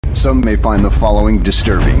Some may find the following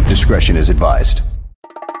disturbing. Discretion is advised.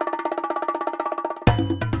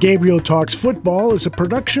 Gabriel Talks Football is a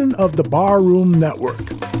production of the Barroom Network.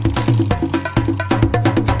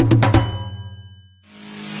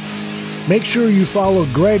 Make sure you follow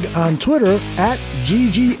Greg on Twitter at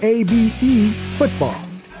GGABE Football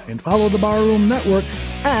and follow the Barroom Network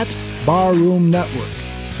at Barroom Network.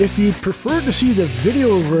 If you prefer to see the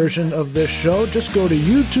video version of this show, just go to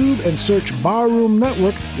YouTube and search Barroom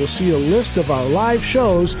Network. You'll see a list of our live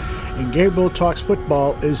shows, and Gabriel Talks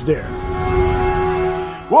Football is there.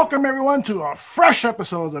 Welcome, everyone, to a fresh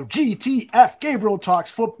episode of GTF Gabriel Talks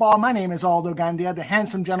Football. My name is Aldo Gandia. The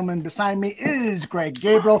handsome gentleman beside me is Greg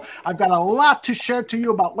Gabriel. I've got a lot to share to you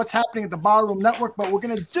about what's happening at the Barroom Network, but we're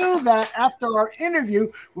going to do that after our interview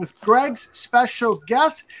with Greg's special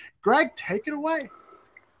guest. Greg, take it away.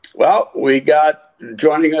 Well, we got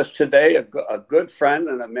joining us today a good friend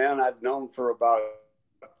and a man I've known for about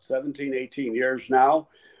 17, 18 years now.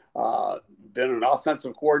 Been an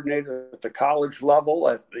offensive coordinator at the college level,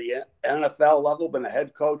 at the NFL level, been a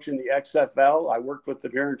head coach in the XFL. I worked with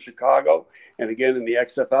them here in Chicago and again in the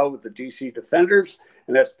XFL with the DC Defenders,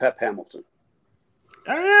 and that's Pep Hamilton.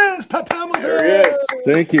 There he is, Pep Hamilton. There he is.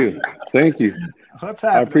 Thank you. What's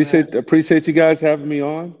happening? I appreciate you guys having me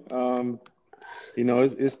on.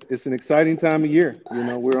 It's an exciting time of year.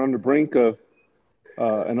 We're on the brink of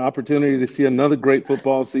an opportunity to see another great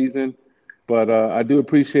football season. But I do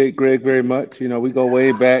appreciate Greg very much. We go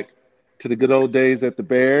way back to the good old days at the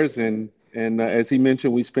Bears. And as he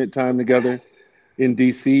mentioned, we spent time together in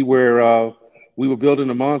D.C. where we were building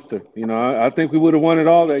a monster. I think we would have won it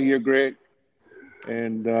all that year, Greg.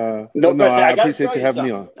 And I appreciate you having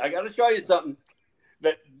me on. I got to show you something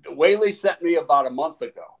that Whaley sent me about a month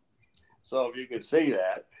ago. So if you could see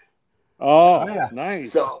that. Oh, yeah.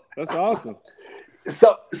 Nice. So that's awesome.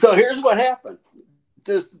 So here's what happened.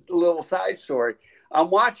 Just a little side story. I'm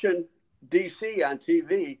watching DC on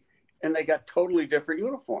TV, and they got totally different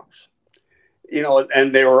uniforms.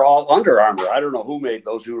 And they were all Under Armour. I don't know who made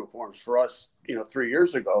those uniforms for us, 3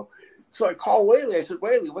 years ago. So I called Whaley. I said,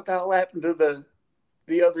 Whaley, what the hell happened to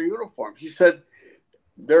the other uniforms? He said,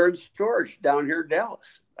 they're in storage down here in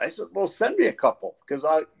Dallas. I said, well, send me a couple because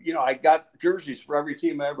I got jerseys for every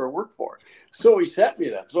team I ever worked for. So he sent me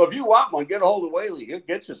them. So if you want one, get a hold of Whaley. He'll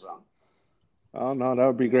get you some. Oh, no, that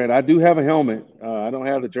would be great. I do have a helmet. I don't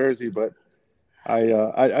have the jersey, but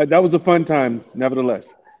I that was a fun time,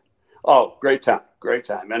 nevertheless. Oh, great time.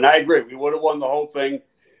 And I agree. We would have won the whole thing.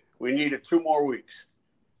 We needed 2 more weeks.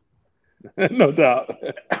 No doubt.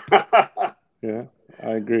 Yeah,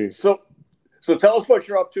 I agree. So tell us what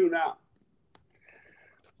you're up to now.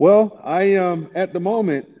 Well, I at the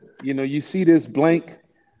moment, you see this blank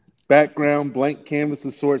background, blank canvas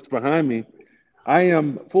of sorts behind me. I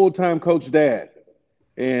am full-time coach dad,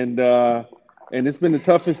 and it's been the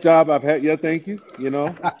toughest job I've had. Yeah, thank you.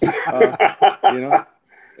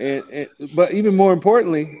 But even more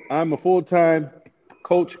importantly, I'm a full-time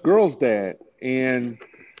coach girls dad, and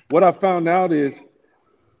what I found out is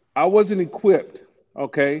I wasn't equipped,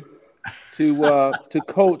 to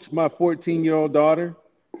coach my 14-year-old daughter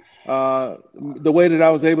the way that I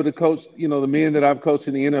was able to coach, the men that I've coached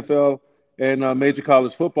in the NFL and major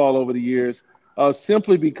college football over the years.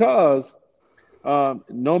 Simply because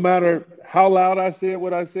no matter how loud I say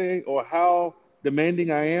what I say or how demanding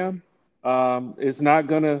I am, it's not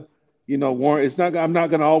gonna, warrant. I'm not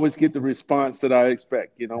gonna always get the response that I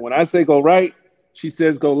expect. When I say go right, she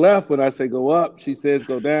says go left. When I say go up, she says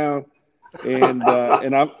go down. And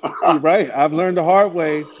you're right. I've learned the hard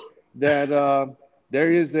way that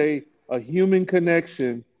there is a human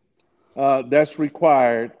connection that's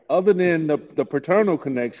required, other than the paternal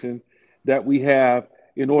connection that we have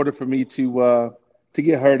in order for me to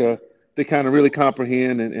get her to kind of really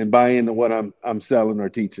comprehend and buy into what I'm selling or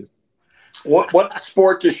teaching. What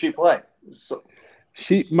sport does she play?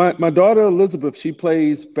 My daughter Elizabeth, she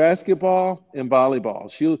plays basketball and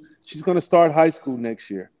volleyball. She's going to start high school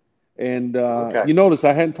next year. And You notice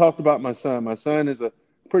I hadn't talked about my son. My son is a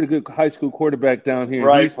pretty good high school quarterback down here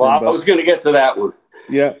in Houston. Well, I was going to get to that one.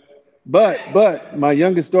 Yeah. But my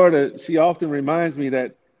youngest daughter, she often reminds me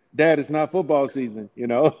that Dad, it's not football season,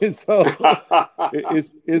 and so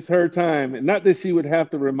it's her time. And not that she would have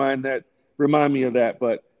to remind me of that,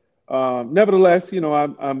 but nevertheless,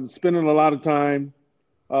 I'm spending a lot of time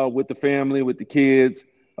with the family, with the kids,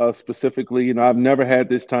 specifically. I've never had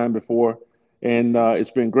this time before, and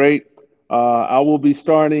it's been great. I will be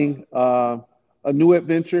starting a new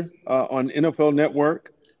adventure on NFL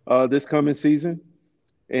Network this coming season,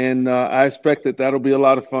 and I expect that'll be a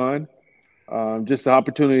lot of fun. Just the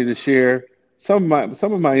opportunity to share some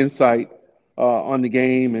of my insight on the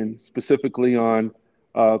game and specifically on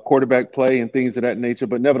quarterback play and things of that nature.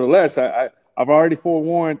 But nevertheless, I've already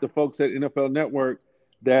forewarned the folks at NFL Network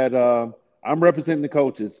that I'm representing the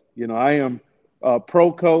coaches. You know, I am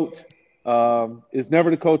pro coach. It's never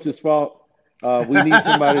the coach's fault. We need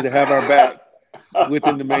somebody to have our back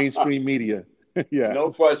within the mainstream media. Yeah.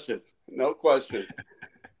 No question. No question.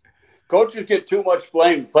 Coaches get too much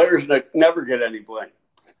blame. Players never get any blame.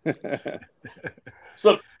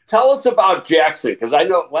 So tell us about Jackson, because I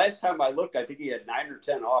know last time I looked, I think he had 9 or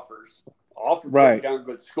 10 offers right down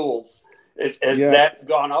good schools. Has that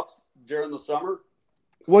gone up during the summer?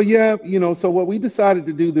 Well, yeah. You know, so what we decided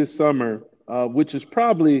to do this summer, which is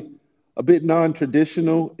probably a bit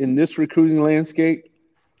non-traditional in this recruiting landscape,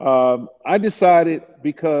 I decided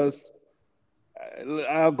because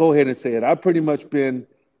I'll go ahead and say it. I've pretty much been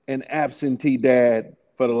an absentee dad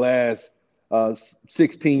for the last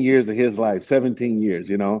 16 years of his life, 17 years,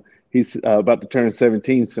 you know. He's about to turn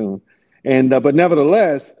 17 soon. And but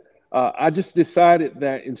nevertheless, I just decided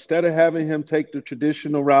that instead of having him take the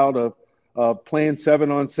traditional route of playing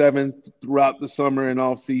 7-on-7 throughout the summer and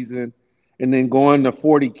off season and then going to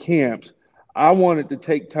 40 camps, I wanted to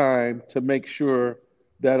take time to make sure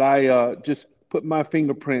that I just put my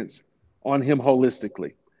fingerprints on him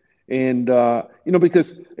holistically. And, you know,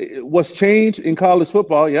 because what's changed in college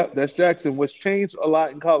football, yep, that's Jackson. What's changed a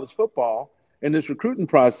lot in college football and this recruiting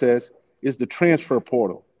process is the transfer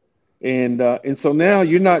portal. And so now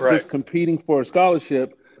you're not just competing for a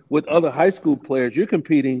scholarship with other high school players. You're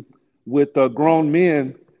competing with grown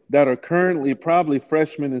men that are currently probably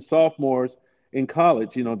freshmen and sophomores in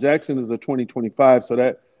college. You know, Jackson is a 2025, so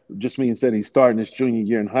that just means that he's starting his junior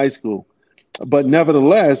year in high school. But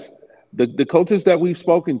nevertheless, the coaches that we've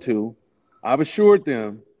spoken to, I've assured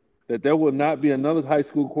them that there will not be another high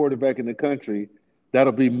school quarterback in the country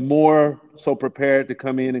that'll be more so prepared to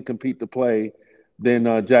come in and compete to play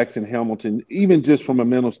than Jackson Hamilton, even just from a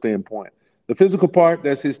mental standpoint. The physical part,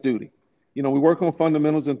 that's his duty. You know, we work on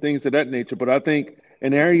fundamentals and things of that nature, but I think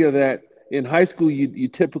an area that in high school you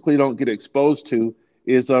typically don't get exposed to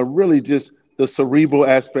is really just the cerebral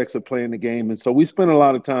aspects of playing the game. And so we spend a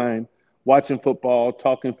lot of time watching football,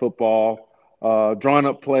 talking football, drawing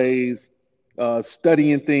up plays,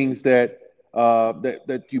 studying things that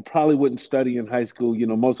you probably wouldn't study in high school. You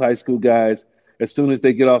know, most high school guys, as soon as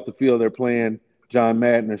they get off the field, they're playing John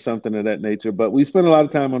Madden or something of that nature. But we spend a lot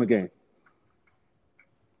of time on the game.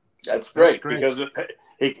 That's great. Because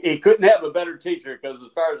he couldn't have a better teacher, because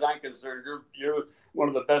as far as I'm concerned, you're one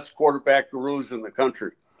of the best quarterback gurus in the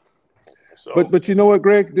country. So. But you know what,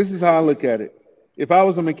 Greg? This is how I look at it. If I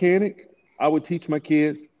was a mechanic, I would teach my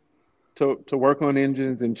kids to work on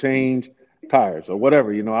engines and change tires or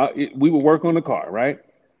whatever. You know, we would work on the car, right?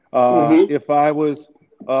 If I was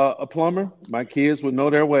a plumber, my kids would know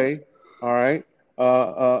their way, all right,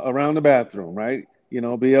 around the bathroom, right? You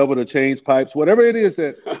know, be able to change pipes, whatever it is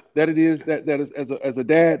that is as a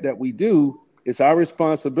dad that we do. It's our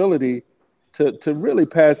responsibility to really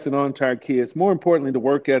pass it on to our kids. More importantly, the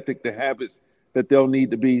work ethic, the habits that they'll need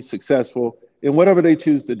to be successful in whatever they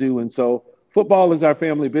choose to do. And so football is our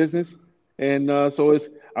family business. And so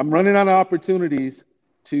I'm running out of opportunities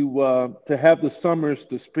to have the summers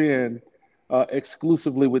to spend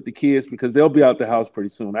exclusively with the kids, because they'll be out the house pretty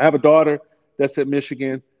soon. I have a daughter that's at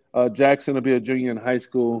Michigan. Jackson will be a junior in high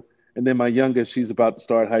school. And then my youngest, she's about to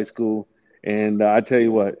start high school. And I tell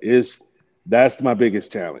you what, that's my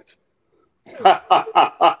biggest challenge.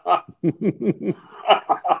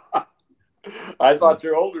 I thought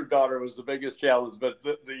your older daughter was the biggest challenge, but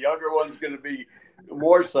the younger one's going to be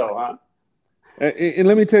more so, huh? And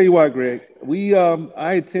let me tell you why, Greg.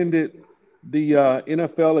 I attended the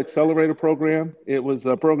NFL Accelerator program. It was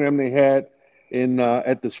a program they had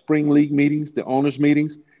at the spring league meetings, the owners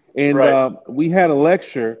meetings. And we had a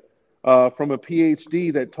lecture from a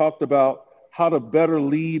PhD that talked about how to better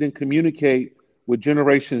lead and communicate with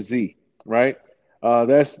Generation Z, right?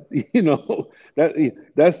 That's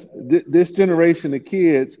this generation of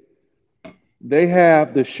kids. They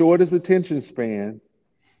have the shortest attention span,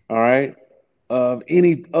 all right, of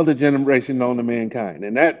any other generation known to mankind,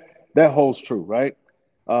 and that holds true, right?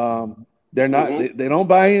 They're not. They don't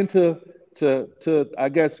buy into I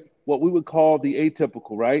guess what we would call the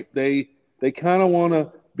atypical, right? They kind of want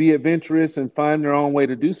to be adventurous and find their own way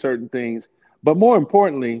to do certain things, but more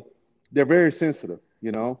importantly, they're very sensitive,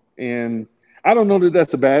 you know, and I don't know that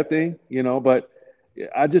that's a bad thing, you know, but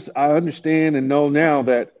I understand and know now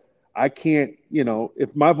that I can't, you know,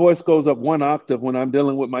 if my voice goes up one octave when I'm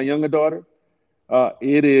dealing with my younger daughter,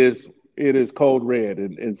 it is code red.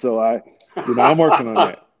 And so I'm working on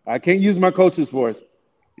that. I can't use my coach's voice,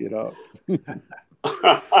 you know.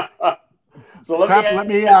 So let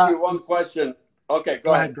me ask you one question. Okay,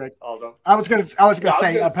 go ahead, Greg. Aldo. I was gonna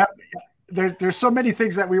say, Pep, there's so many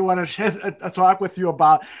things that we want to talk with you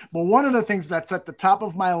about, but one of the things that's at the top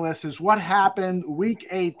of my list is what happened Week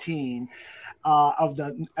 18 of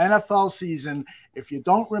the NFL season. If you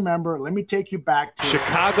don't remember, let me take you back to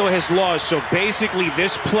Chicago has lost, so basically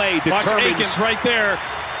this play determines. Watch Akins right there.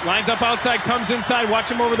 Lines up outside, comes inside. Watch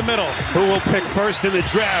him over the middle. Who will pick first in the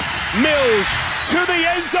draft? Mills to the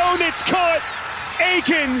end zone. It's caught.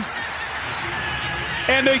 Akins.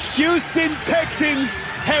 And the Houston Texans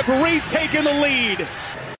have retaken the lead.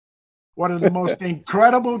 One of the most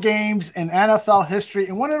incredible games in NFL history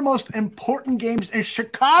and one of the most important games in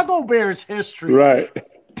Chicago Bears history. Right.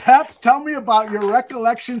 Pep, tell me about your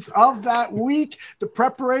recollections of that week, the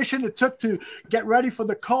preparation it took to get ready for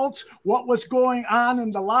the Colts, what was going on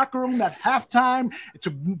in the locker room at halftime to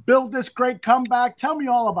build this great comeback. Tell me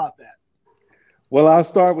all about that. Well, I'll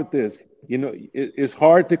start with this. You know, it's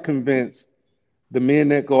hard to convince the men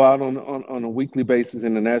that go out on a weekly basis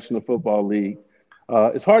in the National Football League.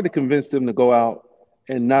 It's hard to convince them to go out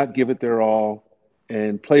and not give it their all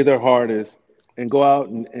and play their hardest and go out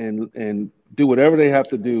and do whatever they have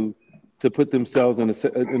to do to put themselves in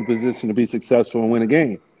a position to be successful and win a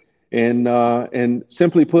game. And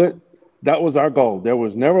simply put, that was our goal. There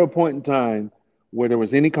was never a point in time where there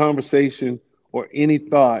was any conversation or any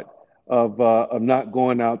thought of not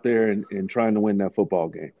going out there and trying to win that football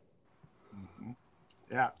game.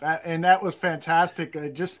 Yeah, that was fantastic.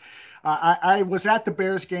 I was at the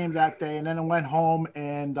Bears game that day, and then I went home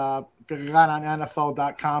and got on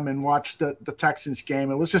NFL.com and watched the Texans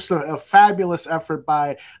game. It was just a fabulous effort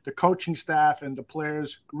by the coaching staff and the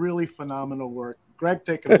players. Really phenomenal work. Greg,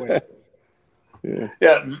 take it away.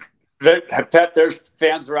 Yeah. Pep, there's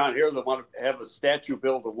fans around here that want to have a statue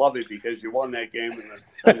built to love you because you won that game and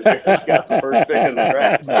the Bears got the first pick in the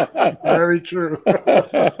draft. Very true.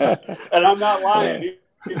 And I'm not lying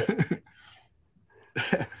either.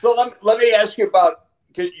 So let me ask you about,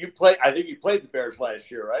 I think you played the Bears last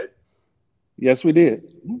year, right? Yes, we did.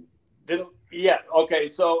 Yeah. Okay.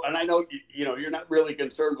 So, and I know you're not really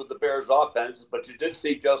concerned with the Bears offense, but you did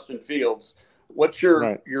see Justin Fields. What's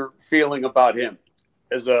your feeling about him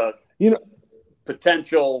as a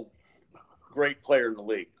potential great player in the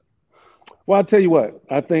league? Well, I'll tell you what.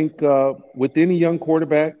 I think with any young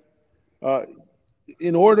quarterback,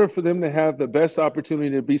 in order for them to have the best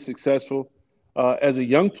opportunity to be successful as a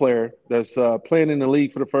young player that's playing in the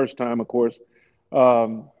league for the first time, of course,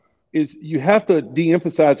 is you have to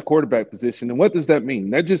de-emphasize the quarterback position. And what does that mean?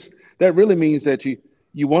 That really means that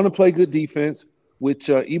you want to play good defense, which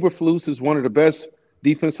Eberflus is one of the best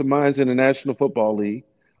defensive minds in the National Football League.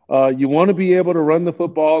 You want to be able to run the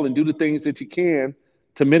football and do the things that you can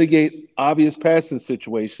to mitigate obvious passing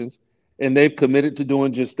situations, and they've committed to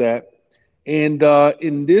doing just that. And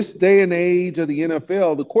in this day and age of the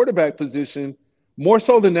NFL, the quarterback position, more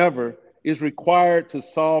so than ever, is required to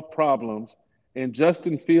solve problems, and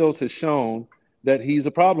Justin Fields has shown that he's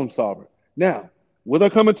a problem solver. Now, will there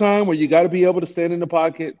come a time where you got to be able to stand in the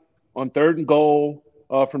pocket on 3rd and goal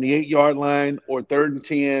from the 8-yard line or 3rd and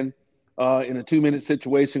 10 in a 2-minute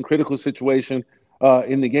situation, critical situation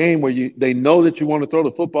in the game where they know that you want to throw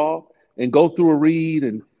the football and go through a read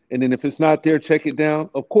and then if it's not there, check it down.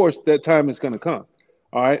 Of course, that time is going to come.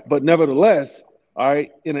 All right. But nevertheless, all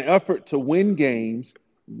right, in an effort to win games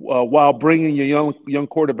while bringing your young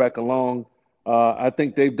quarterback along, I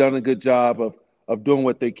think they've done a good job of doing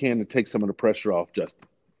what they can to take some of the pressure off Justin.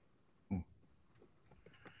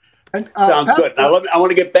 And, Sounds Pep, good. Now, I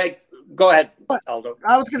want to get back. Go ahead, Aldo.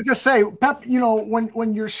 I was going to just say, Pep,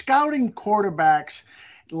 when you're scouting quarterbacks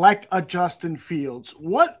like a Justin Fields,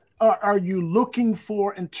 what are you looking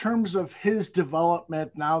for in terms of his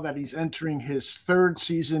development now that he's entering his 3rd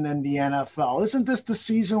season in the NFL? Isn't this the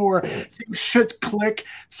season where things should click?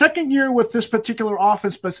 Second year with this particular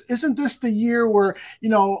offense, but isn't this the year where,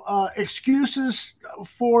 excuses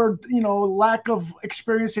for, lack of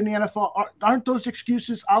experience in the NFL, aren't those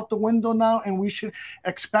excuses out the window now, and we should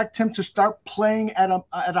expect him to start playing at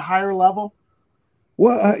a higher level?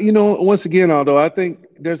 Well, once again, Aldo, I think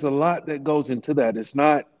there's a lot that goes into that. It's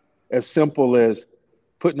not as simple as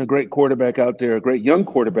putting a great quarterback out there, a great young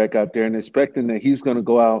quarterback out there, and expecting that he's going to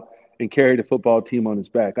go out and carry the football team on his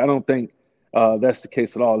back. I don't think that's the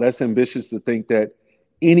case at all. That's ambitious to think that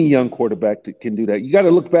any young quarterback can do that. You got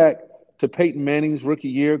to look back to Peyton Manning's rookie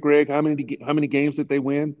year, Greg. How many games did they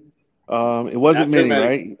win? It wasn't many,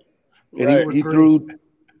 right? And he threw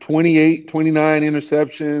 28, 29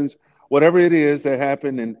 interceptions, whatever it is that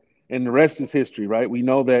happened, and the rest is history, right? We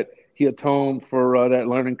know that he atoned for that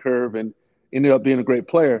learning curve and ended up being a great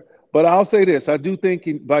player. But I'll say this. I do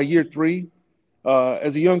think by year 3,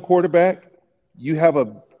 as a young quarterback, you have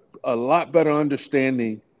a lot better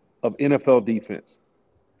understanding of NFL defense.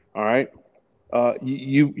 All right,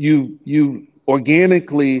 you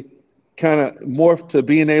organically kind of morph to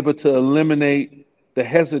being able to eliminate the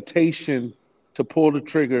hesitation to pull the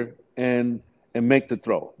trigger and make the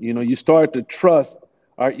throw. You start to trust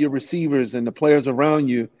your receivers and the players around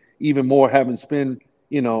you even more, having spent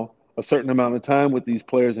a certain amount of time with these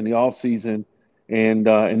players in the off season and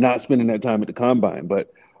not spending that time at the combine.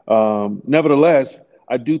 But nevertheless,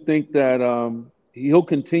 I do think that he'll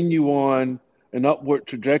continue on an upward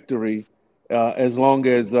trajectory as long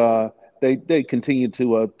as they continue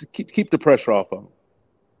to keep the pressure off of him.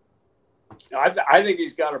 I think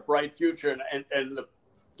he's got a bright future, and the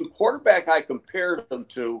quarterback I compared him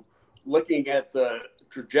to, looking at the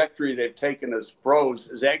trajectory they've taken as pros,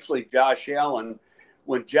 is actually Josh Allen.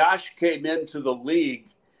 When Josh came into the league,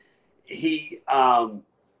 he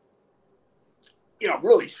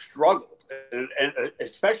really struggled, and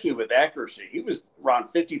especially with accuracy. He was around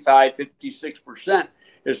 55, 56%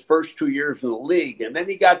 his first 2 years in the league, and then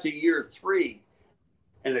he got to year 3,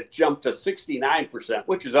 and it jumped to 69%,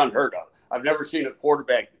 which is unheard of. I've never seen a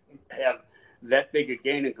quarterback have that big a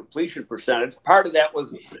gain in completion percentage. Part of that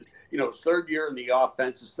was, his third year in the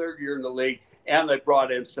offense, his third year in the league, and they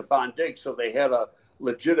brought in Stephon Diggs, so they had a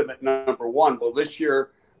legitimate number one. Well, this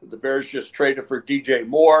year, the Bears just traded for DJ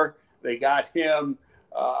Moore. They got him.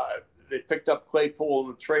 They picked up Claypool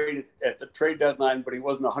in the trade at the trade deadline, but he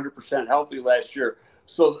wasn't 100% healthy last year.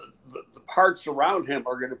 So the parts around him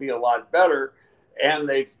are going to be a lot better, and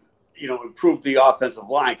they've improved the offensive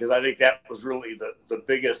line, because I think that was really the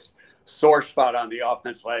biggest sore spot on the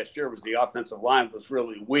offense last year, was the offensive line was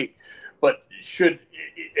really weak. But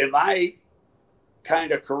am I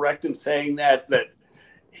kind of correct in saying that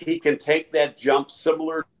he can take that jump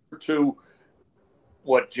similar to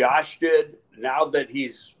what Josh did, now that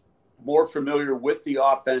he's more familiar with the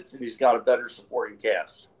offense and he's got a better supporting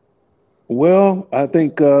cast? Well, I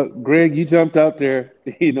think, Greg, you jumped out there,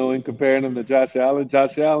 in comparing him to Josh Allen.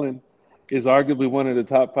 Josh Allen is arguably one of the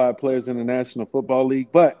top 5 players in the National Football League.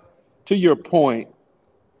 But to your point,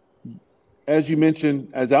 as you mentioned,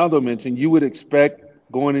 as Aldo mentioned, you would expect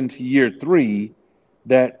going into year 3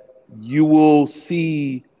 that you will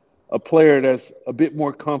see a player that's a bit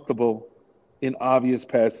more comfortable in obvious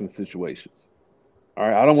passing situations. All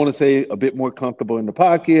right, I don't want to say a bit more comfortable in the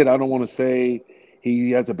pocket. I don't want to say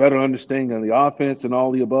he has a better understanding of the offense and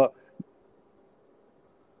all the above.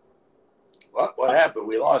 What happened?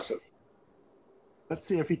 We lost him. Let's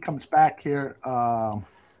see if he comes back here.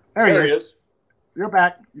 There he is. You're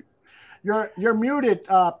back. You're muted,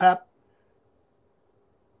 Pep.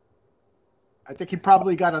 I think he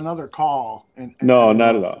probably got another call. No,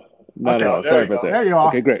 not at all. Not at all. Sorry about that. There you are.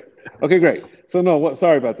 Okay, great. So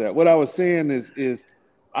sorry about that. What I was saying is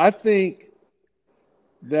I think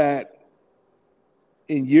that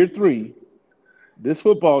in year 3, this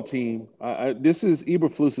football team, this is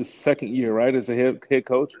Eberflus's second year, right, as a head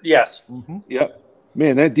coach? Yes. Mm-hmm. Yep.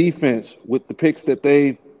 Man, that defense with the picks that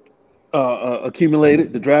they've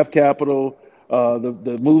accumulated, the draft capital,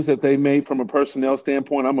 the moves that they made from a personnel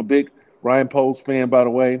standpoint. I'm a big Ryan Poles fan, by the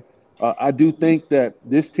way. I do think that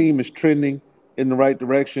this team is trending in the right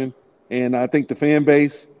direction, and I think the fan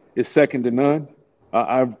base is second to none.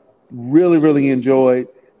 I've really, really enjoyed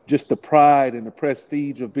just the pride and the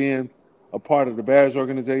prestige of being a part of the Bears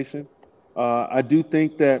organization. I do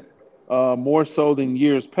think that more so than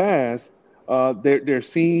years past, there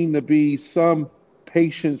seemed to be some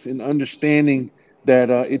patience and understanding that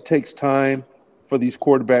it takes time for these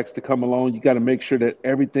quarterbacks to come along. You got to make sure that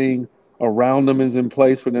everything around them is in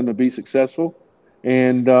place for them to be successful.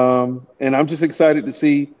 And I'm just excited to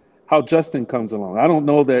see how Justin comes along. I don't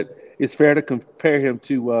know that it's fair to compare him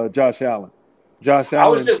to Josh Allen. Josh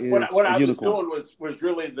Allen what I was doing was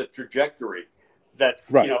really the trajectory that,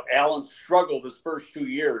 right. Allen struggled his first 2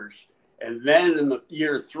 years. And then in the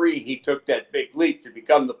year 3, he took that big leap to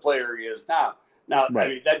become the player he is now. Now, right. I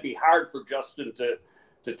mean, that'd be hard for Justin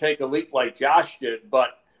to take a leap like Josh did,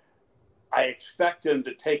 but I expect him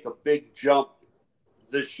to take a big jump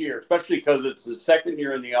this year, especially because it's his second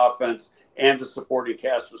year in the offense and the supporting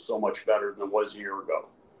cast was so much better than it was a year ago.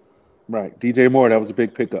 Right. DJ Moore, that was a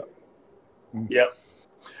big pickup. Yep.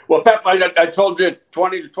 Well, Pep, I told you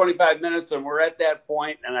 20 to 25 minutes, and we're at that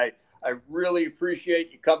point, and I really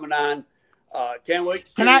appreciate you coming on. Can't wait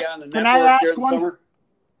to see you on the network during the summer.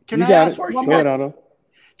 Can I ask one more?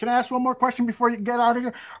 Can I ask one more question before you get out of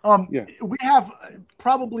here? Yeah. We have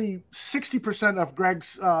probably 60% of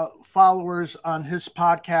Greg's followers on his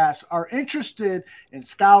podcast are interested in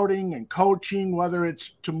scouting and coaching, whether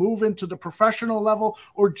it's to move into the professional level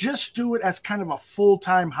or just do it as kind of a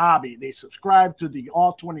full-time hobby. They subscribe to the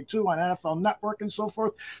All 22 on NFL Network and so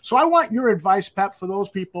forth. So I want your advice, Pep, for those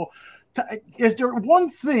people. Is there one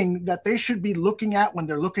thing that they should be looking at when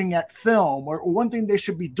they're looking at film, or one thing they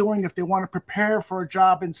should be doing if they want to prepare for a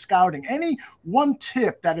job in scouting? Any one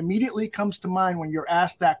tip that immediately comes to mind when you're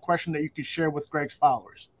asked that question that you could share with Greg's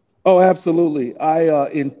followers? Oh, absolutely. I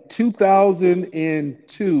in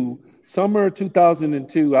 2002, summer of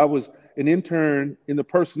 2002, I was an intern in the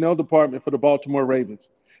personnel department for the Baltimore Ravens.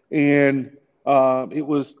 And it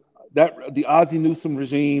was the Ozzie Newsome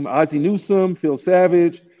regime, Ozzie Newsome, Phil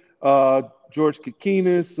Savage, George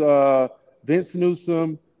Kokinis, Vince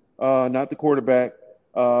Newsome, not the quarterback.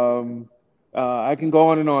 I can go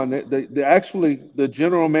on and on. Actually, the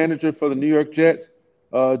general manager for the New York Jets,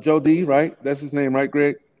 Joe D, right? That's his name, right,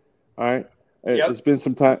 Greg? All right. Yep. It's been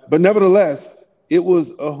some time. But nevertheless, it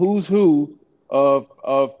was a who's who of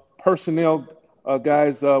personnel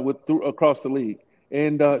guys across the league.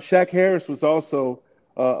 And Shaq Harris was also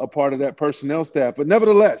a part of that personnel staff. But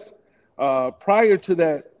nevertheless, prior to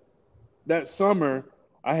that summer,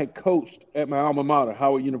 I had coached at my alma mater,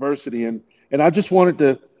 Howard University, and I just wanted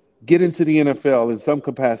to get into the NFL in some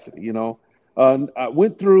capacity, you know. I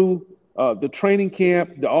went through the training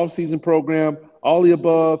camp, the off-season program, all the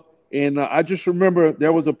above, and I just remember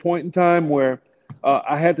there was a point in time where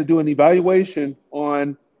I had to do an evaluation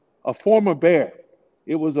on a former Bear.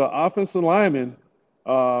 It was an offensive lineman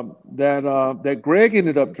that Greg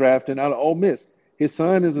ended up drafting out of Ole Miss. His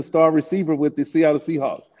son is a star receiver with the Seattle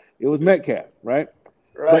Seahawks. It was Metcalf, right?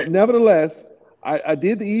 But nevertheless, I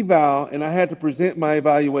did the eval, and I had to present my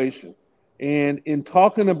evaluation. And in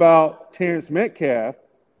talking about Terrence Metcalf,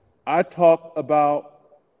 I talked about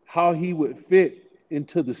how he would fit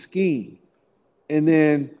into the scheme. And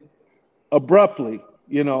then abruptly,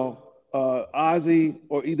 you know, Ozzie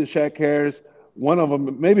or either Shaq Harris, one of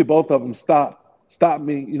them, maybe both of them stopped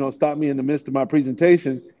me in the midst of my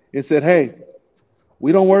presentation and said, hey,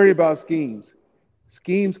 we don't worry about schemes.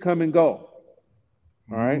 Schemes come and go.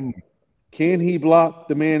 All right. Can he block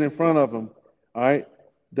the man in front of him? All right.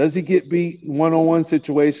 Does he get beat in one-on-one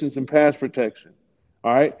situations and pass protection?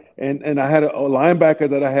 All right. And I had a linebacker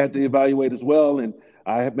that I had to evaluate as well. And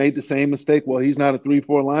I had made the same mistake. Well, he's not a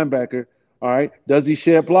 3-4 linebacker. All right. Does he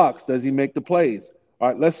shed blocks? Does he make the plays? All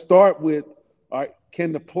right. Let's start with, all right,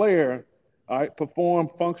 can the player, all right, perform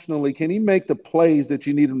functionally? Can he make the plays that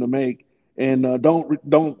you need him to make? And don't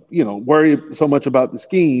worry so much about the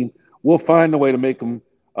scheme. We'll find a way to make him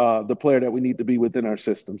the player that we need to be within our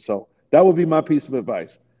system. So that would be my piece of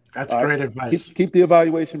advice. That's great advice. Keep the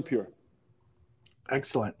evaluation pure.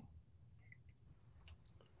 Excellent.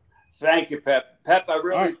 Thank you, Pep. Pep, I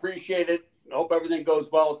really appreciate it. I hope everything goes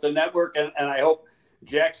well with the network, and I hope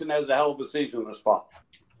Jackson has a hell of a season this fall.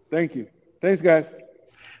 Thank you. Thanks, guys.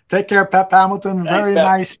 Take care, Pep Hamilton. Thanks, Very Pep.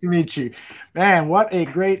 nice to meet you. Man, what a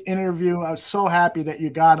great interview. I was so happy that you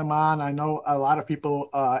got him on. I know a lot of people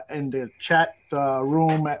in the chat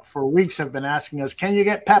room for weeks have been asking us, can you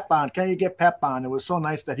get Pep on? Can you get Pep on? It was so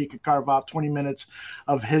nice that he could carve out 20 minutes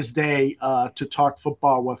of his day to talk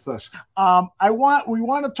football with us. We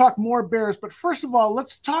want to talk more Bears, but first of all,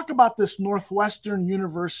 let's talk about this Northwestern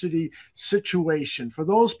University situation. For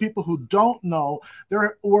those people who don't know,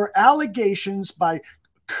 there were allegations by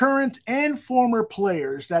current and former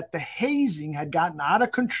players that the hazing had gotten out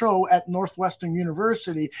of control at Northwestern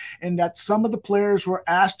University, and that some of the players were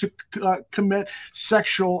asked to commit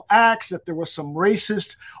sexual acts, that there was some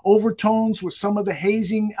racist overtones with some of the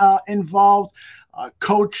hazing involved.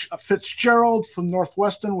 Coach Fitzgerald from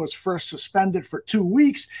Northwestern was first suspended for 2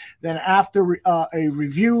 weeks. Then after a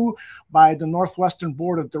review by the Northwestern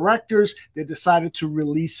Board of Directors, they decided to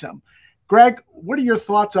release him. Greg, what are your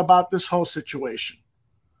thoughts about this whole situation?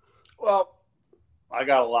 Well, I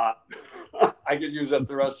got a lot. I could use up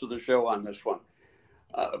the rest of the show on this one.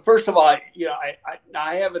 First of all,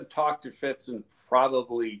 I haven't talked to Fitz in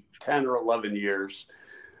probably 10 or 11 years.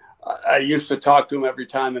 I used to talk to him every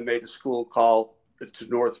time I made a school call to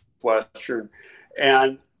Northwestern.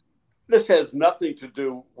 And this has nothing to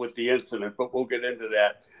do with the incident, but we'll get into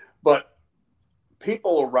that. But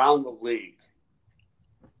people around the league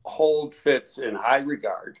hold Fitz in high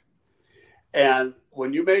regard. And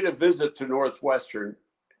when you made a visit to Northwestern,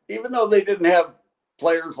 even though they didn't have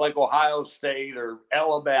players like Ohio State or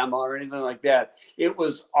Alabama or anything like that, it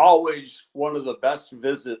was always one of the best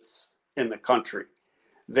visits in the country.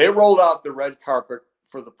 They rolled out the red carpet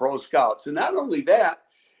for the pro scouts. And not only that,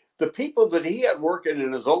 the people that he had working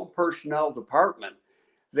in his own personnel department,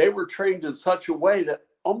 they were trained in such a way that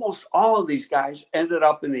almost all of these guys ended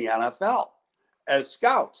up in the NFL as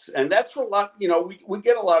scouts. And that's a lot, we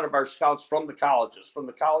get a lot of our scouts from the colleges, from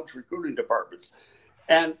the college recruiting departments.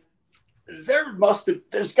 And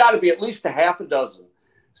there's got to be at least a half a dozen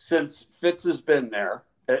since Fitz has been there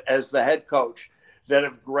as the head coach that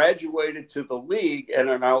have graduated to the league and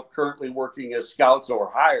are now currently working as scouts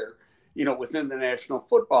or higher, within the National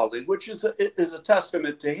Football League, which is a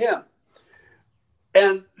testament to him.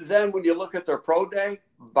 And then when you look at their pro day,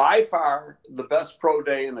 by far the best pro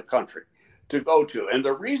day in the country to go to. And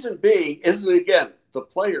the reason being isn't, again, the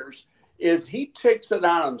players, is he takes it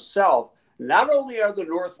on himself. Not only are the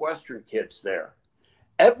Northwestern kids there,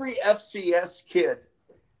 every FCS kid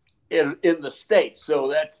in the state. So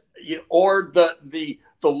that's, or the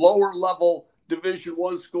lower level Division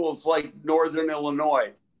I schools like Northern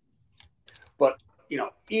Illinois, but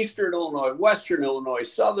Eastern Illinois, Western Illinois,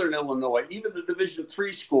 Southern Illinois, even the Division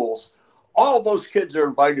III schools, all those kids are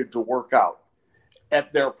invited to work out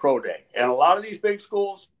at their pro day. And a lot of these big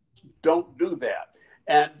schools don't do that.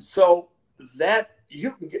 And so that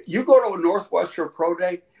you go to a Northwestern pro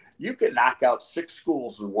day, you can knock out 6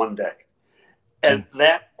 schools in one day. And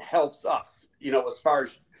that helps us, as far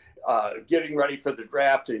as getting ready for the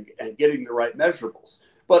draft and getting the right measurables.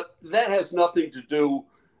 But that has nothing to do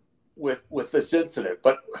with this incident.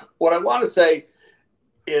 But what I want to say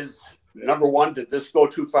is, number one, did this go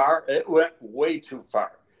too far? It went way too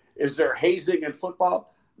far. Is there hazing in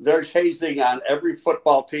football? There's hazing on every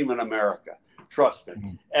football team in America. Trust me.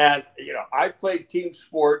 Mm-hmm. And, I played team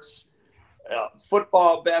sports,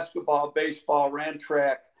 football, basketball, baseball, ran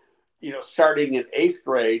track, starting in 8th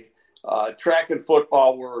grade. Track and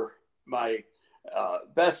football were my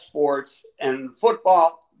best sports. And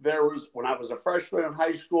football, when I was a freshman in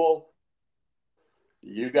high school,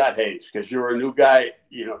 you got hazed because you were a new guy,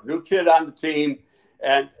 new kid on the team.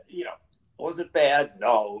 And, was it bad?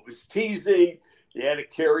 No, it was teasing. You had to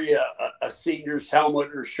carry a senior's helmet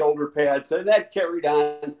or shoulder pads, and that carried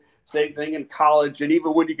on. Same thing in college. And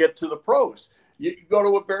even when you get to the pros, you go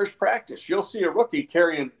to a Bears practice, you'll see a rookie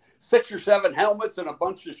carrying 6 or 7 helmets and a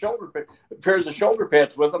bunch of pairs of shoulder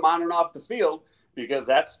pads with him on and off the field, because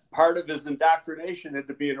that's part of his indoctrination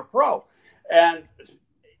into being a pro. And,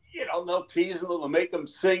 they'll tease him, they'll make him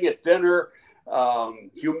sing at dinner,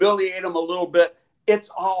 humiliate him a little bit. It's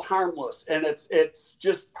all harmless. And it's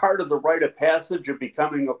just part of the rite of passage of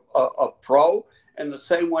becoming a pro, and the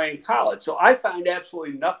same way in college. So I find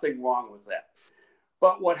absolutely nothing wrong with that.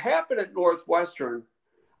 But what happened at Northwestern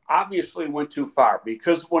obviously went too far,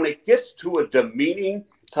 because when it gets to a demeaning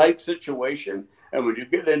type situation, and when you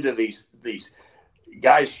get into these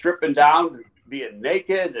guys stripping down, being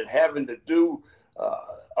naked and having to do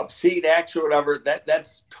obscene acts or whatever,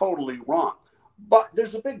 that's totally wrong. But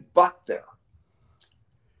there's a big but there.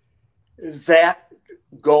 Is that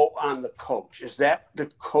go on the coach? Is that the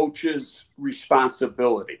coach's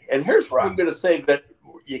responsibility? And here's where I'm going to say that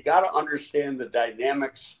you got to understand the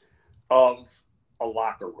dynamics of a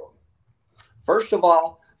locker room. First of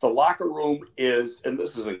all, the locker room is, and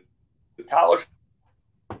this is a college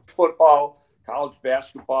football, college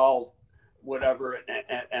basketball, whatever,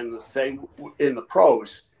 and the same in the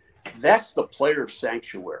pros, that's the player's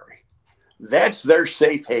sanctuary. That's their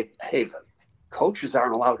safe haven. Coaches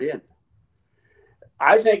aren't allowed in.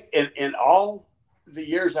 I think in all the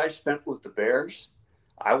years I spent with the Bears,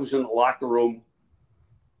 I was in the locker room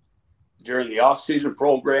during the off-season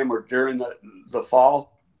program or during the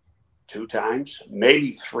fall 2 times,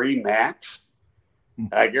 maybe 3 max.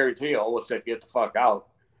 I guarantee you, all of said, get the fuck out.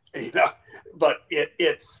 But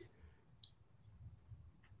it's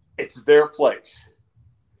their place.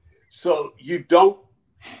 So you don't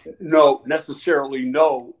necessarily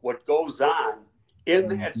know what goes on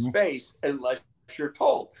in that space unless you're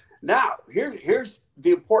told. Now, here's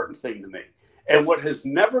the important thing to me, and what has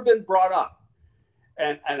never been brought up.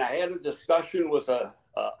 And I had a discussion with a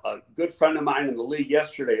good friend of mine in the league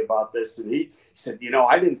yesterday about this, and he said,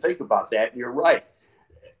 I didn't think about that, and you're right.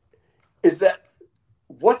 Is that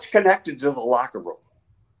what's connected to the locker room,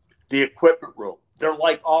 the equipment room? They're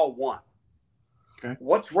like all one. Okay.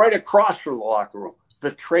 What's right across from the locker room?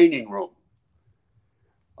 The training room.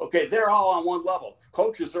 Okay, they're all on one level.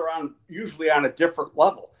 Coaches are usually on a different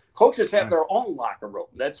level. Coaches have their own locker room.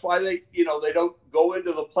 That's why they don't go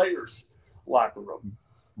into the players' locker room.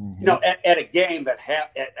 Mm-hmm. At a game at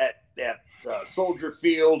Soldier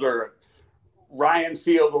Field or Ryan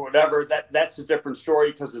Field or whatever, that's a different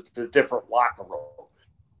story because it's a different locker room.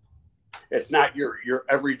 It's not your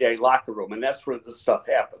everyday locker room, and that's where this stuff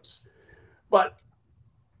happens. But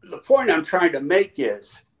the point I'm trying to make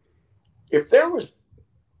is if there was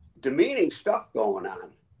demeaning stuff going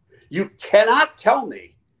on, you cannot tell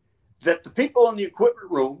me that the people in the equipment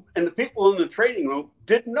room and the people in the training room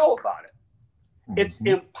didn't know about it. It's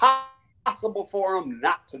impossible for them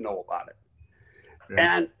not to know about it.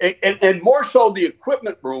 Yeah. And more so the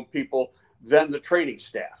equipment room people than the training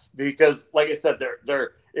staff, because like I said,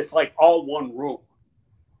 it's like all one room.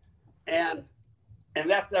 And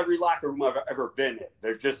that's every locker room I've ever been in.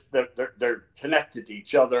 They're connected to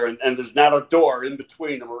each other, and there's not a door in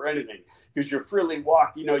between them or anything, because you're freely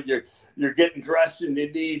walking. You're getting dressed and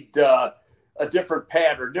you need a different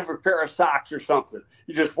pad or a different pair of socks or something.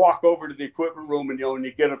 You just walk over to the equipment room and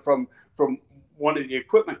you get it from one of the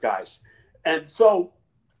equipment guys. And so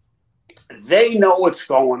they know what's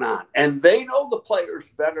going on, and they know the players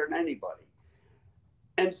better than anybody.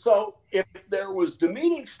 And so if there was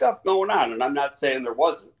demeaning stuff going on, and I'm not saying there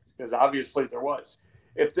wasn't, because obviously there was,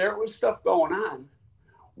 if there was stuff going on,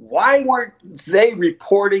 why weren't they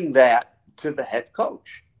reporting that to the head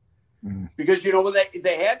coach? Mm-hmm. Because, when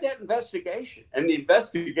they had that investigation, and the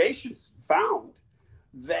investigations found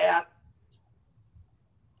that,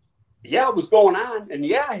 it was going on, and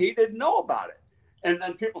he didn't know about it. And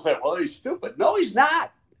then people say, well, he's stupid. No, he's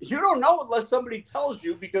not. You don't know unless somebody tells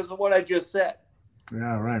you, because of what I just said.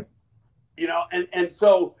 Yeah, right. And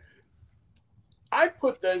so I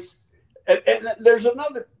put this, and there's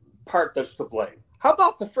another part that's to blame. How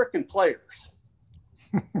about the frickin' players?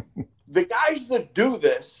 The guys that do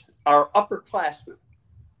this are upperclassmen,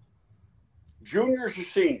 juniors or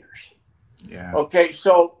seniors. Yeah. Okay,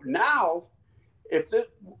 so now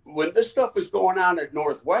when this stuff is going on at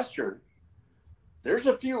Northwestern, there's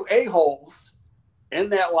a few a-holes in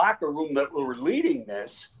that locker room that were leading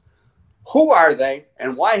this. Who are they,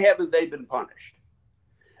 and why haven't they been punished?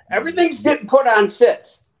 Everything's getting put on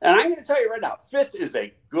Fitz. And I'm going to tell you right now, Fitz is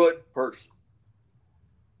a good person.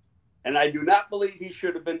 And I do not believe he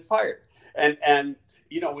should have been fired. And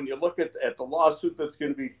when you look at the lawsuit that's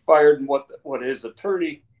going to be fired, and what his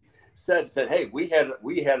attorney said, hey, we had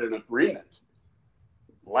an agreement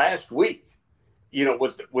last week,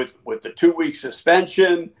 with the 2-week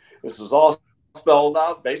suspension. This was all spelled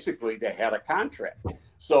out. Basically, they had a contract.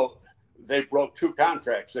 So they broke 2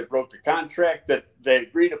 contracts. They broke the contract that they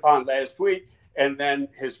agreed upon last week, and then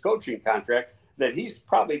his coaching contract that he's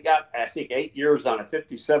probably got, I think, 8 years on a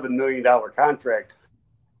 $57 million contract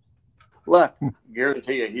left.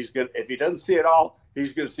 Guarantee you, if he doesn't see it all,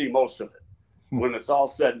 he's going to see most of it when it's all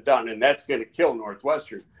said and done, and that's going to kill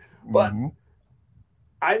Northwestern. But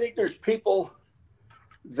I think there's people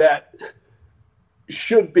that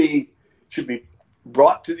should be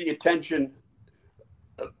brought to the attention,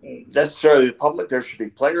 necessarily the public. There should be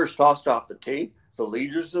players tossed off the team. The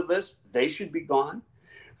leaders of this, they should be gone.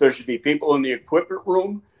 There should be people in the equipment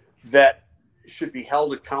room that should be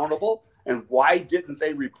held accountable. And why didn't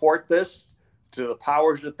they report this to the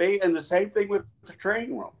powers that be? And the same thing with the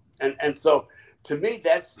training room. And so to me,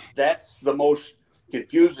 that's the most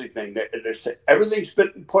confusing thing. Everything's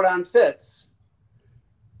been put on Fitz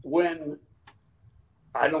when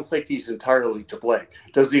I don't think he's entirely to blame.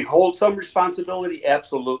 Does he hold some responsibility?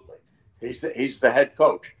 Absolutely. He's the head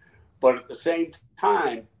coach. But at the same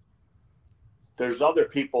time, there's other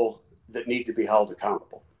people that need to be held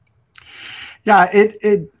accountable. Yeah,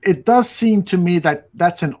 it does seem to me that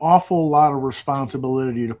that's an awful lot of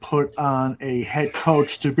responsibility to put on a head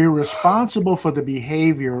coach, to be responsible for the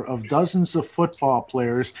behavior of dozens of football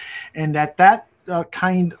players, and that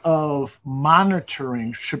kind of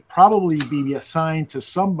monitoring should probably be assigned to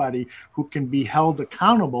somebody who can be held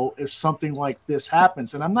accountable if something like this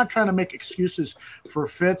happens. And I'm not trying to make excuses for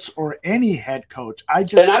Fitz or any head coach.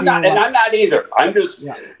 I'm not either. I'm just,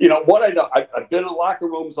 what I know. I've been in locker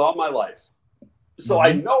rooms all my life, so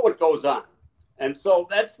I know what goes on, and so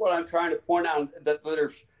that's what I'm trying to point out. That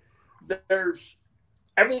there's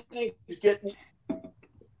everything is getting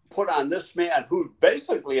put on this man who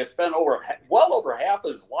basically has spent well over half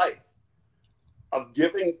his life of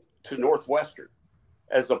giving to Northwestern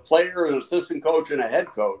as a player, an assistant coach, and a head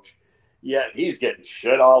coach. Yet he's getting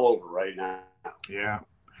shit all over right now. Yeah.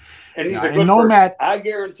 And he's a good person. I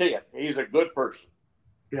guarantee it. He's a good person.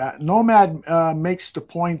 Yeah. Nomad makes the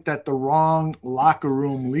point that the wrong locker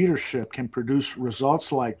room leadership can produce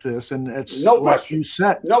results like this. And it's no like question. You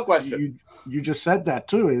said. No question. You just said that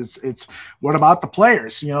too. It's what about the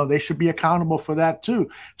players? They should be accountable for that too.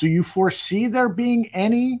 Do you foresee there being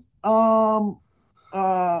any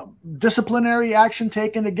disciplinary action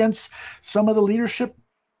taken against some of the leadership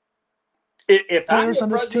if players I'm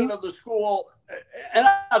the on this team? President of the school, and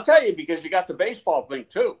I'll tell you, because you got the baseball thing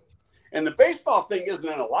too. And the baseball thing isn't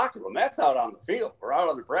in a locker room. That's out on the field or out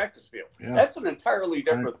on the practice field. Yeah. That's an entirely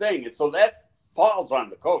different thing. And so that falls on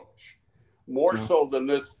the coach more so than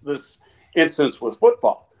this instance with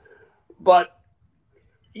football. But,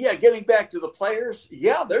 yeah, getting back to the players,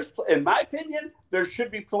 in my opinion, there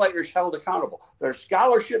should be players held accountable. Their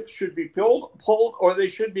scholarships should be pulled or they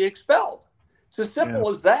should be expelled. It's as simple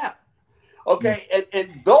as that. Okay,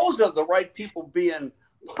 and those are the right people being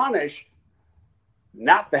punished,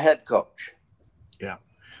 not the head coach.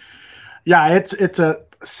 Yeah, it's a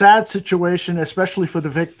sad situation, especially for the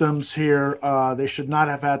victims here. They should not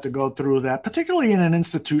have had to go through that, particularly in an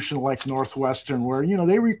institution like Northwestern, where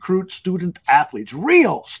they recruit student athletes,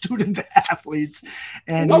 real student athletes,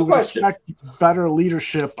 and you would expect better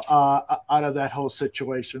leadership out of that whole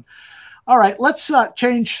situation. All right, let's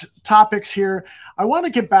change topics here. I want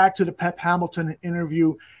to get back to the Pep Hamilton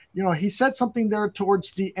interview. He said something there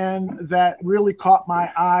towards the end that really caught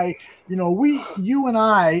my eye. You and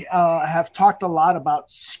I have talked a lot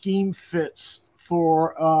about scheme fits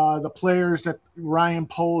for the players that Ryan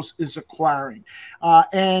Poles is acquiring.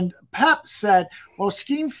 And Pep said, well,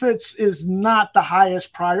 scheme fits is not the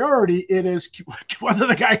highest priority. It is whether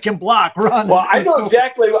the guy can block, run. Well, I know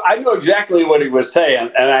exactly what he was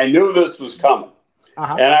saying, and I knew this was coming.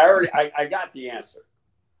 And I got the answer.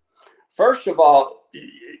 First of all,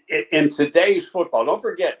 in today's football, don't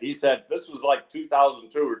forget, he said this was like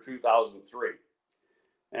 2002 or 2003.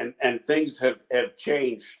 And things have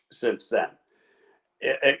changed since then,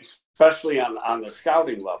 especially on the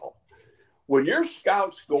scouting level. When your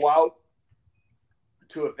scouts go out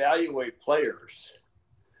to evaluate players,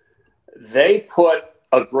 they put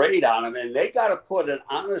a grade on him, and they got to put an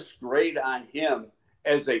honest grade on him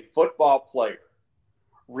as a football player,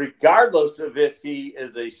 regardless of if he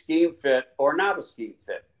is a scheme fit or not a scheme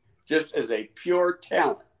fit, just as a pure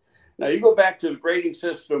talent. Now, you go back to the grading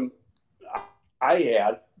system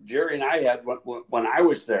Jerry and I had when I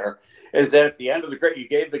was there, is that at the end of the grade, you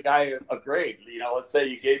gave the guy a grade. Let's say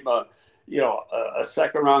you gave him a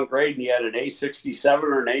second round grade and you had an A67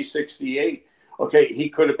 or an A68. Okay, he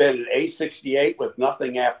could have been an A68 with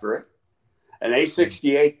nothing after it, an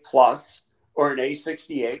A68 plus, or an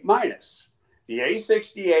A68 minus. The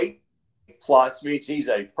A68 plus means he's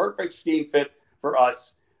a perfect scheme fit for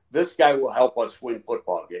us. This guy will help us win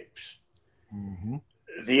football games. Mm-hmm.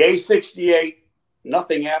 The A68,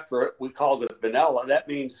 nothing after it, we called it vanilla. That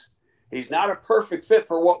means he's not a perfect fit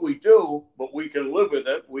for what we do, but we can live with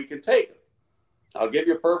it. We can take it. I'll give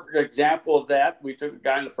you a perfect example of that. We took a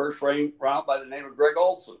guy in the first round by the name of Greg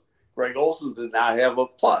Olson. Greg Olson did not have a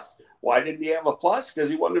plus. Why didn't he have a plus? Because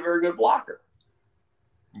he wasn't a very good blocker.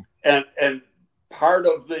 And part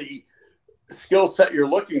of the skill set you're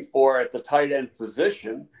looking for at the tight end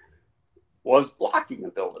position was blocking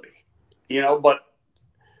ability. But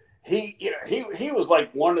he was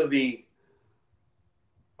like one of the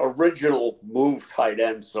original move tight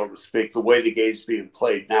ends, so to speak, the way the game's being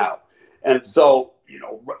played now. And so,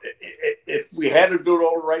 if we had to do it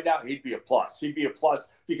over right now, he'd be a plus. He'd be a plus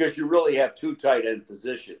because you really have two tight end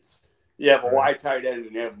positions. You have a Y tight end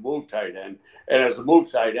and you have a move tight end. And as a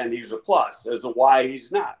move tight end, he's a plus. As a Y,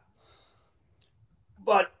 he's not.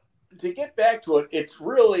 But to get back to it, it's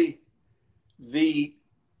really the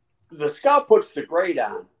scout puts the grade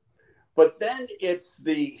on, but then it's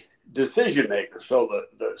the decision maker. So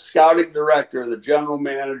the scouting director, the general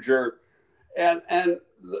manager, and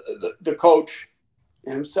the coach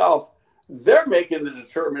himself, they're making the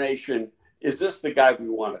determination, is this the guy we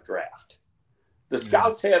want to draft? The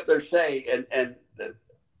scouts have their say,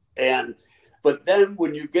 but then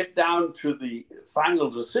when you get down to the final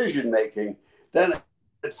decision making, then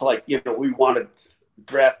it's like, we want to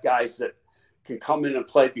draft guys that can come in and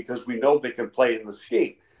play because we know they can play in the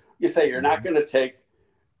scheme. You say you're not going to take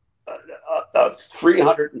a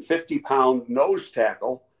 350-pound nose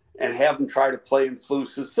tackle and have him try to play in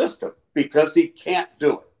Flus's system because he can't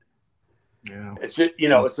do it. Yeah, it's just,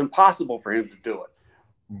 it's impossible for him to do it.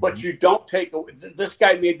 Mm-hmm. But you don't take this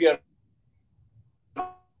guy may be an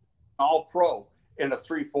all-pro in a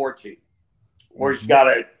 3-4 team, where he's got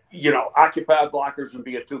to occupy blockers and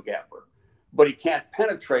be a two-gapper, but he can't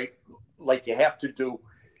penetrate like you have to do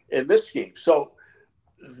in this scheme. So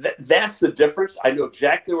that's the difference. I know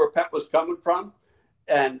exactly where Pep was coming from,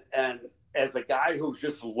 and as a guy who's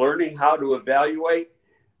just learning how to evaluate,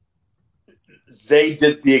 they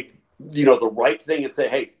did the right thing and say,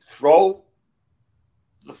 hey, throw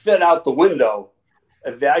the fit out the window,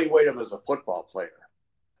 evaluate him as a football player.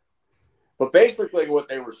 But basically what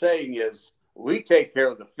they were saying is, we take care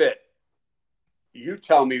of the fit. You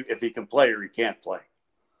tell me if he can play or he can't play.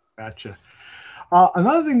 Gotcha.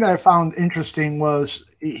 Another thing that I found interesting was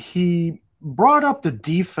he brought up the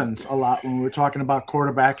defense a lot when we were talking about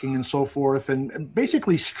quarterbacking and so forth, and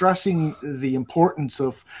basically stressing the importance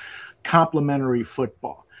of complementary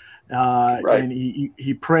football. Right. And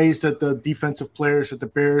he praised that the defensive players that the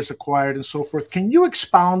Bears acquired and so forth. Can you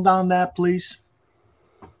expound on that, please?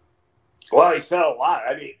 Well, he said a lot.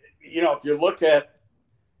 I mean, if you look at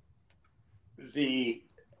the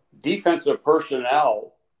defensive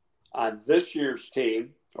personnel on this year's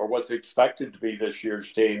team, or what's expected to be this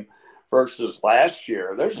year's team versus last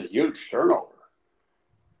year, there's a huge turnover.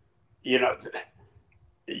 You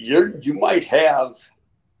might have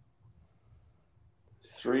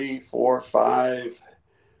 3, 4, 5,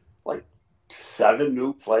 like 7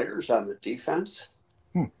 new players on the defense.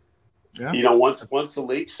 Yeah. Once the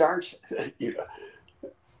league starts,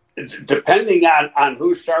 depending on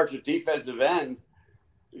who starts at defensive end,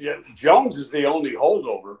 Jones is the only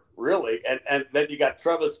holdover, really. And then you got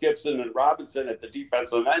Travis Gibson and Robinson at the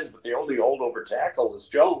defensive ends, but the only holdover tackle is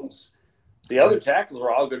Jones. The other tackles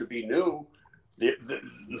are all going to be new.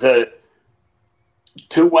 The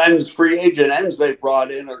 2 ends, free agent ends they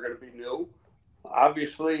brought in are going to be new.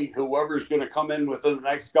 Obviously, whoever's going to come in within the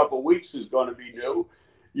next couple of weeks is going to be new.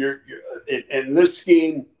 You're in this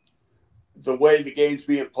scheme, the way the game's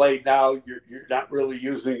being played now, you're not really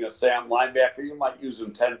using a Sam linebacker. You might use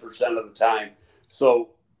him 10% of the time.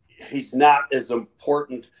 So he's not as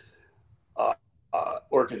important.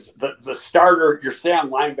 The starter, your Sam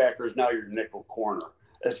linebacker is now your nickel corner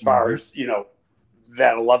as far as,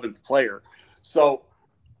 that 11th player. So,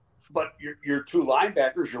 but your 2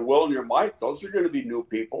 linebackers, your Will and your Mike, those are going to be new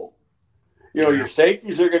people. Your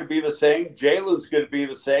safeties are going to be the same. Jalen's going to be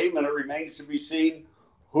the same, and it remains to be seen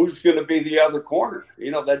who's going to be the other corner.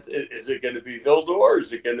 Is it going to be Vildor?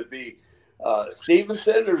 Is it going to be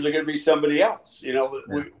Stevenson, or is it going to be somebody else?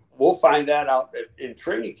 We'll find that out in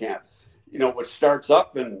training camp, which starts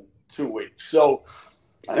up in 2 weeks. So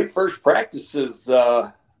I think first practice is,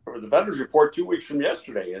 or the veterans report 2 weeks from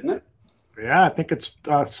yesterday, isn't it? Yeah, I think it's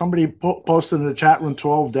somebody posted in the chat room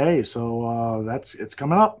 12 days. So it's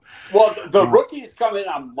coming up. Well, the rookies come in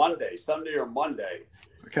on Monday, Sunday or Monday.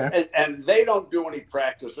 Okay. And they don't do any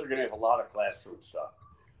practice. They're going to have a lot of classroom stuff.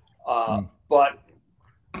 But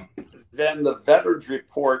then the veterans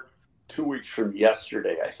report 2 weeks from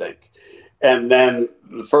yesterday, I think. And then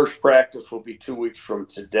the first practice will be 2 weeks from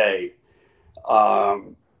today.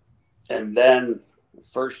 And then the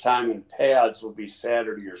first time in pads will be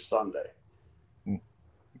Saturday or Sunday.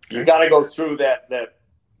 Okay. You got to go through that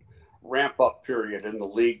ramp-up period in the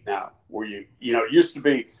league now where it used to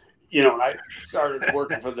be, when I started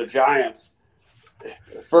working for the Giants,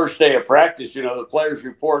 the first day of practice, the players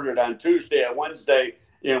reported on Tuesday and Wednesday,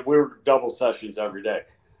 we were double sessions every day.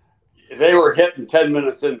 They were hitting 10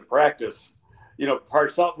 minutes into practice. We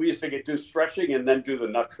used to do stretching and then do the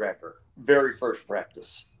nut tracker, very first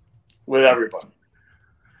practice with everybody.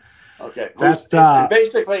 Okay. It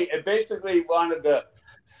basically wanted to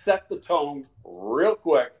set the tone real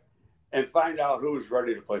quick and find out who was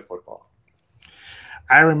ready to play football.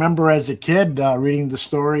 I remember as a kid reading the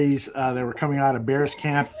stories that were coming out of Bears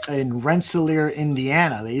camp in Rensselaer,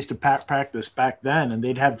 Indiana. They used to practice back then, and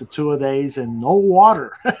they'd have the 2-a-days and no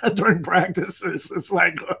water during practice. It's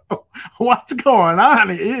like, what's going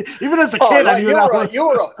on? Even as a kid, I knew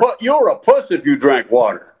you were a puss if you drank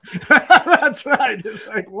water. That's right. It's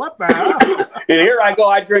like, what the hell? And here I go.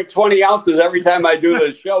 I drink 20 ounces every time I do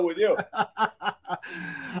this show with you.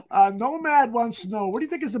 Nomad wants to know, what do you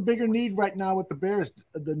think is a bigger need right now with the Bears?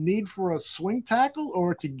 The need for a swing tackle,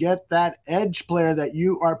 or to get that edge player that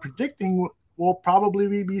you are predicting will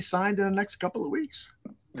probably be signed in the next couple of weeks?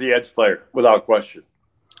 The edge player, without question.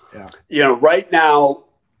 Yeah. Right now,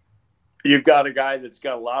 you've got a guy that's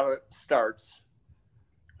got a lot of starts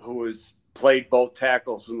who has played both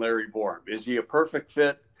tackles in Larry Borum. Is he a perfect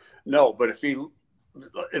fit? No, but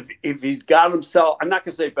if he's got himself, I'm not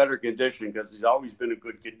going to say better condition because he's always been in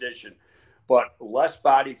good condition, but less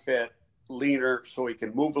body fit, leaner, so he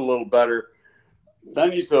can move a little better.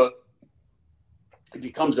 Then he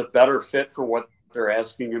becomes a better fit for what they're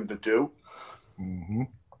asking him to do. Mm-hmm.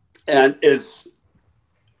 And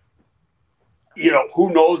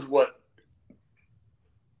who knows what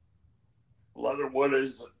Leatherwood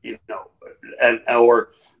is,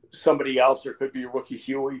 or somebody else. There could be a rookie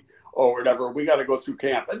Huey or whatever. We got to go through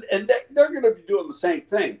camp. And they're going to be doing the same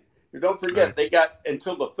thing. Don't forget, They got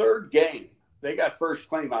until the third game, they got first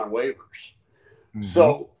claim on waivers. Mm-hmm.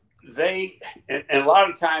 So and a lot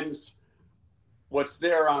of times what's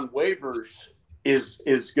there on waivers is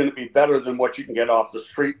going to be better than what you can get off the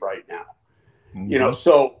street right now. Mm-hmm.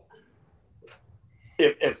 So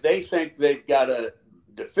if they think they've got a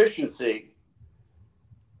deficiency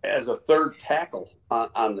as a third tackle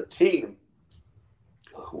on the team,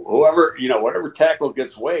 whatever tackle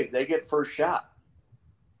gets waived, they get first shot.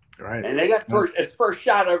 Right. And they got it's first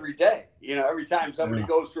shot every day. Every time somebody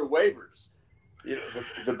goes through waivers,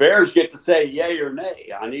 the Bears get to say yay or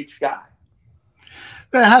nay on each guy.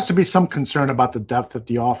 There has to be some concern about the depth at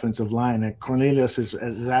the offensive line. And Cornelius is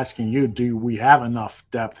asking you, do we have enough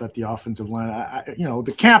depth at the offensive line?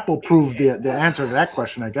 The camp will prove the answer to that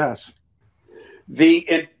question, I guess.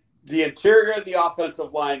 The interior of the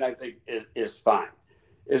offensive line, I think, is fine.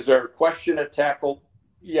 Is there a question at tackle?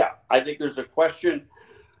 Yeah, I think there's a question.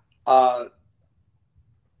 They're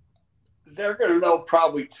going to know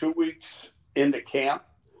probably 2 weeks into camp,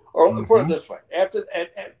 or put it this way: at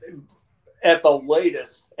the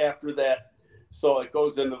latest after that. So it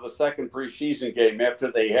goes into the second preseason game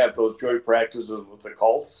after they have those joint practices with the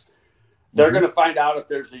Colts. They're going to find out if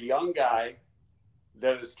there's a young guy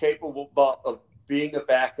that is capable of being a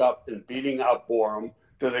backup and beating out Borum.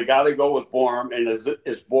 Do they got to go with Borum, and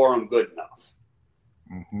is Borum good enough?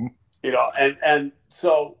 Mm-hmm. And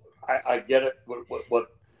so I get it. What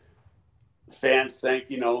fans think,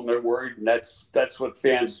 and they're worried, and that's what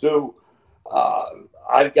fans do.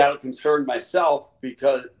 I've got a concern myself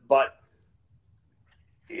but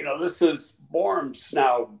this is Borum's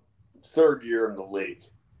now third year in the league,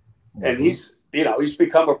 and he's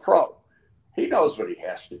become a pro. He knows what he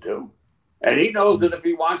has to do, and he knows that if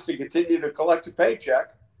he wants to continue to collect a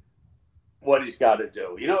paycheck, what he's got to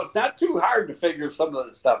do. It's not too hard to figure some of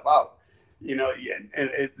this stuff out.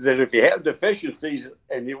 That if you have deficiencies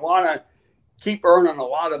and you want to keep earning a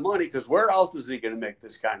lot of money, because where else is he going to make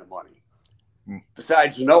this kind of money?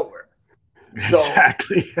 Besides nowhere. So,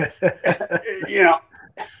 exactly.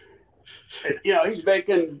 He's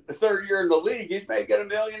making the third year in the league. He's making $1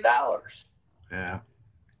 million. Yeah.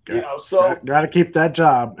 So got to keep that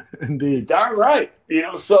job. Indeed. Darn right.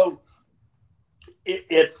 So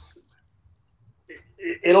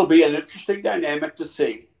it'll be an interesting dynamic to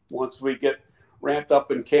see once we get ramped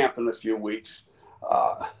up in camp in a few weeks.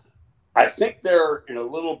 I think they're in a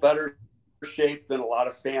little better shape than a lot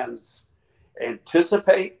of fans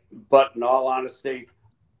anticipate, but in all honesty,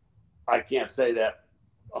 I can't say that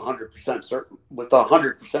 100% certain with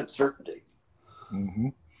 100% certainty. Mm-hmm.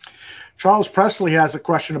 Charles Presley has a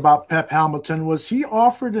question about Pep Hamilton. Was he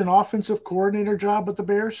offered an offensive coordinator job at the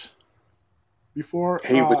Bears before?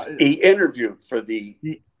 He interviewed for the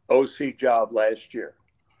OC job last year.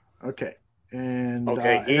 Okay. And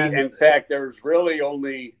in fact, there's really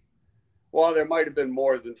only. Well, there might have been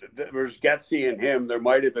more than there was Getsy and him. There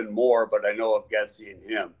might have been more, but I know of Getsy and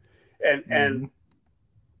him. And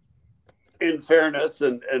in fairness,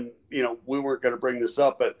 and we weren't going to bring this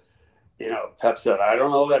up, but Pep said, I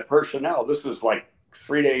don't know that personnel. This is like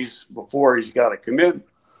 3 days before he's got to come in.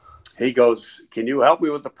 He goes, can you help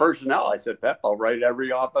me with the personnel? I said, Pep, I'll write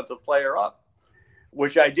every offensive player up,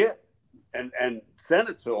 which I did, and sent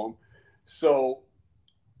it to him. So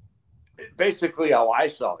basically how I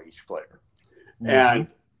saw each player. And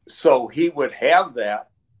so he would have that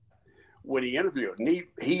when he interviewed. And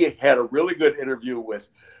he had a really good interview with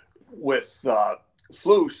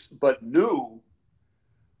Flus, but knew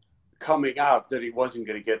coming out that he wasn't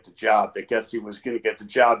going to get the job, that Getsy was going to get the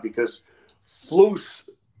job because Flus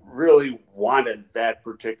really wanted that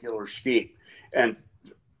particular scheme. And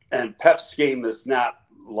Pep's scheme is not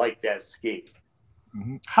like that scheme.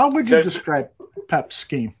 Mm-hmm. How would you describe Pep's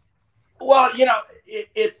scheme? Well,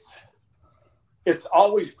 it's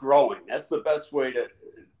always growing. That's the best way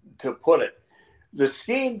to put it. The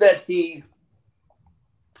scheme that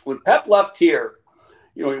when Pep left here,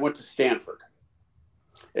 he went to Stanford,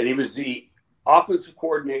 and he was the offensive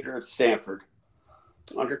coordinator at Stanford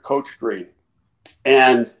under Coach Green.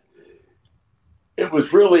 And it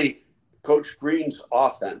was really Coach Green's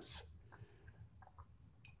offense.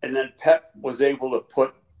 And then Pep was able to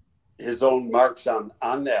put his own marks on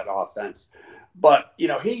that offense. But, I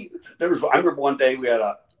remember one day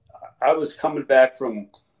I was coming back from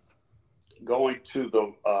going to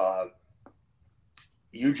the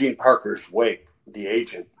Eugene Parker's wake, the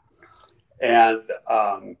agent. And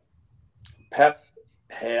Pep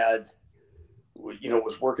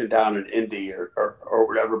was working down in Indy or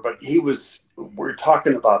whatever, but we're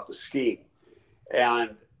talking about the scheme.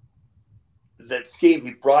 And that scheme,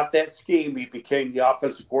 he brought that scheme. He became the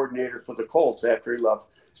offensive coordinator for the Colts after he left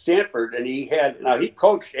Stanford. And he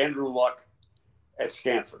coached Andrew Luck at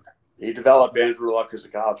Stanford. He developed Andrew Luck as a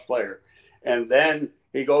college player. And then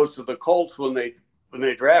he goes to the Colts when they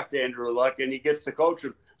draft Andrew Luck, and he gets to coach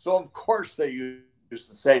him. So, of course, they use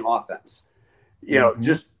the same offense.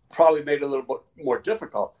 Just probably made it a little bit more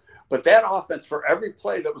difficult. But that offense, for every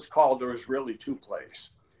play that was called, there was really two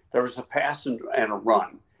plays. There was a pass and a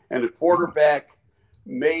run. And the quarterback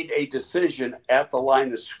made a decision at the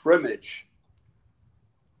line of scrimmage,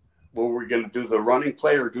 were we going to do the running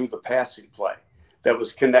play or do the passing play that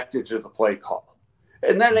was connected to the play call.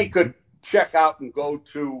 And then they could check out and go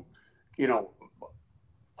to, an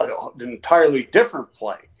entirely different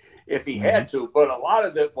play if he had to. But a lot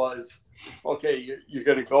of it was, okay, you're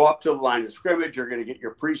going to go up to the line of scrimmage, you're going to get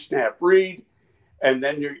your pre-snap read, and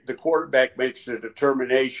then the quarterback makes the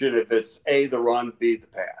determination if it's A, the run, B, the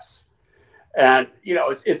pass. And,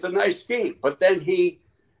 it's a nice scheme. But then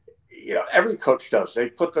every coach does. They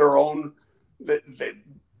put their own, they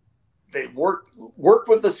work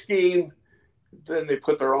with the scheme, then they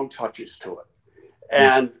put their own touches to it.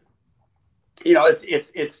 And,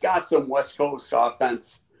 it's got some West Coast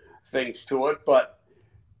offense things to it, but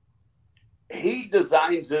he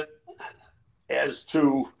designs it as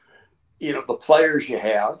to, the players you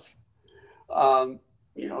have.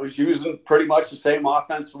 He's using pretty much the same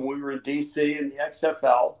offense when we were in DC and the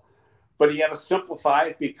XFL, but he had to simplify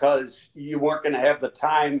it because you weren't going to have the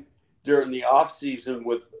time during the off season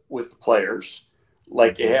with the players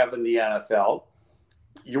like you have in the NFL.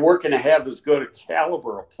 You weren't going to have as good a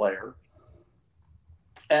caliber of player.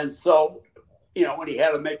 And so, when he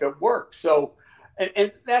had to make it work. So,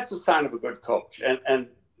 and that's a sign of a good coach. And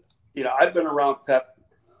I've been around Pep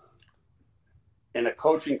in a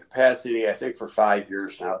coaching capacity, I think, for 5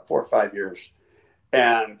 years now, 4 or 5 years.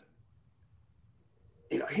 And,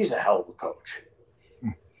 he's a hell of a coach.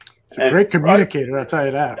 He's a great communicator, I'll tell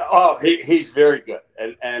you that. Oh, he's very good.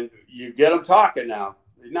 And you get him talking now.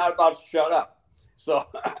 He's not about to shut up. So,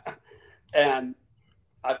 and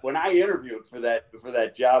when I interviewed for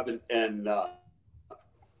that job in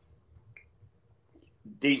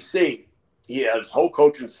DC, he had his whole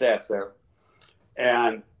coaching staff there.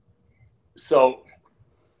 And so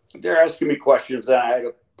they're asking me questions, and I had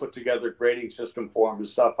to put together a grading system for them and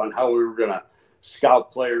stuff on how we were going to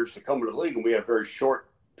scout players to come into the league. And we had a very short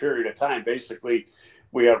period of time. Basically,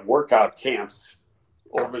 we had workout camps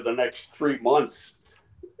over the next 3 months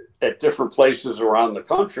at different places around the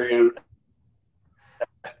country. And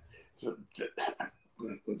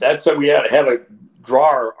that's what we had to draw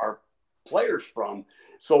our players from.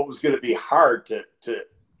 So it was going to be hard to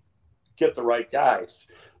get the right guys,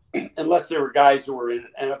 unless there were guys who were in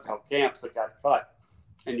NFL camps that got cut,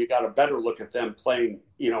 and you got a better look at them playing,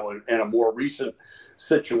 in a more recent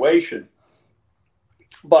situation.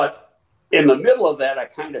 But in the middle of that, I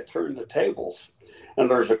kind of turned the tables,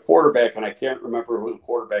 and there's a quarterback, and I can't remember who the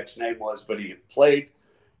quarterback's name was, but he had played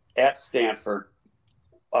at Stanford,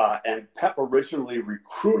 and Pep originally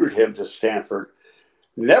recruited him to Stanford.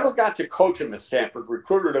 Never got to coach him at Stanford,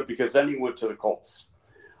 recruited him because then he went to the Colts.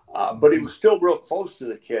 But he was still real close to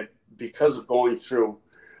the kid because of going through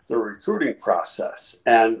the recruiting process.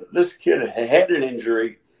 And this kid had an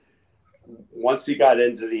injury once he got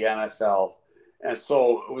into the NFL. And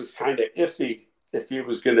so it was kind of iffy if he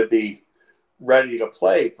was going to be ready to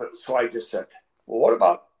play. But so I just said, well, what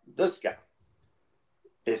about this guy?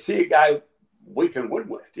 Is he a guy we can win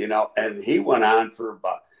with, And he went on for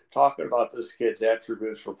talking about this kid's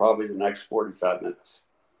attributes for probably the next 45 minutes.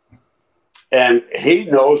 And he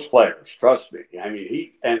knows players, trust me. I mean,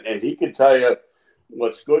 he can tell you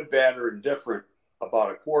what's good, bad, or indifferent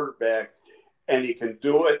about a quarterback, and he can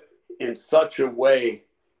do it in such a way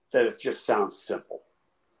that it just sounds simple.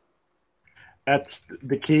 That's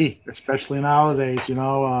the key, especially nowadays,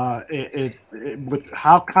 with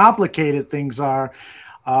how complicated things are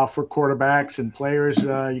for quarterbacks and players.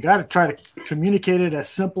 You got to try to communicate it as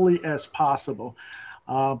simply as possible.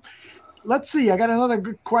 Let's see. I got another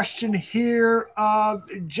good question here.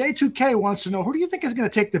 J2K wants to know, who do you think is going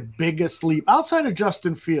to take the biggest leap outside of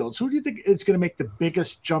Justin Fields? Who do you think is going to make the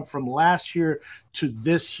biggest jump from last year to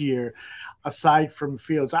this year, aside from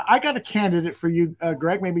Fields? I got a candidate for you,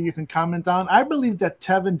 Greg. Maybe you can comment on. I believe that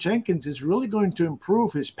Tevin Jenkins is really going to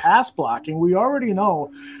improve his pass blocking. We already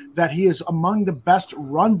know that he is among the best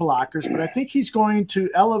run blockers, but I think he's going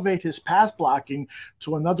to elevate his pass blocking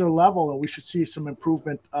to another level, and we should see some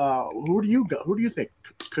improvement. Who do you think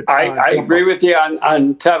could? I agree with you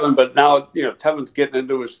on Tevin, but now Tevin's getting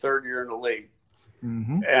into his third year in the league,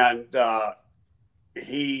 and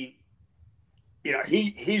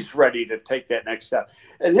he's ready to take that next step.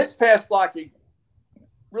 And his pass blocking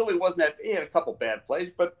really wasn't that. He had a couple bad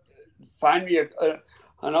plays, but find me an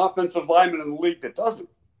offensive lineman in the league that doesn't.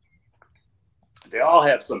 They all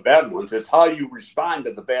have some bad ones. It's how you respond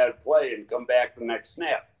to the bad play and come back the next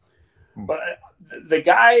snap. But the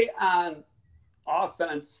guy on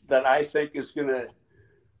offense that I think is going to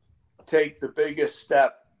take the biggest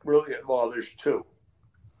step, really, well, there's two.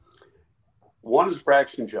 One is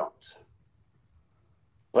Braxton Jones.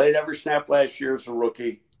 Played every snap last year as a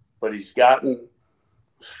rookie, but he's gotten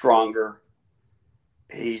stronger.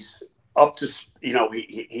 He's up to,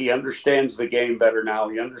 he understands the game better now.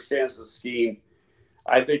 He understands the scheme.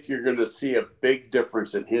 I think you're going to see a big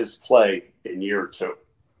difference in his play in year two.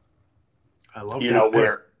 I love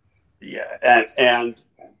that. And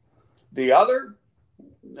the other,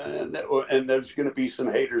 and there's going to be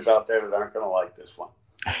some haters out there that aren't going to like this one.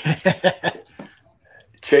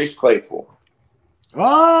 Chase Claypool.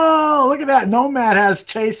 Oh, look at that. Nomad has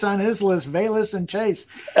Chase on his list, Valus and Chase.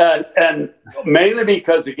 And mainly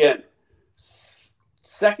because, again,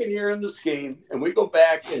 second year in the scheme, and we go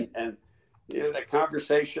back and that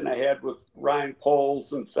conversation I had with Ryan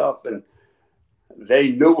Poles and stuff, and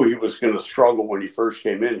they knew he was going to struggle when he first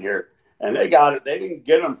came in here. And they got it. They didn't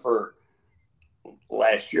get him for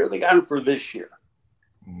last year. They got him for this year.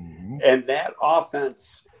 Mm-hmm. And that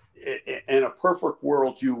offense, in a perfect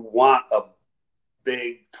world, you want a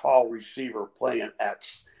big, tall receiver playing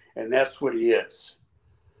X, and that's what he is.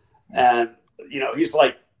 And, he's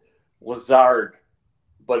like Lazard,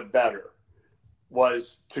 but better,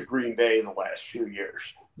 was to Green Bay in the last few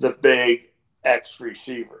years, the big X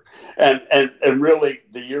receiver. And really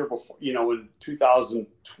the year before, in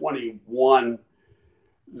 2021,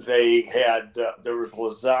 they had, there was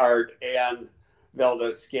Lazard and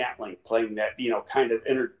Valdez-Scantling playing that, kind of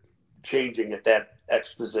interchanging at that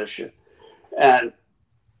X position. And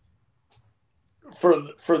for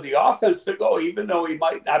the offense to go, even though he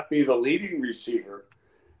might not be the leading receiver,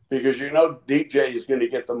 because DJ is going to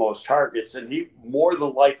get the most targets, and he more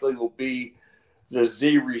than likely will be the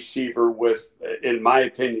Z receiver with, in my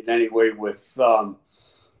opinion anyway, with the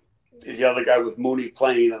other guy with Mooney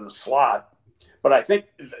playing in the slot. But I think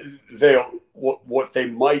what they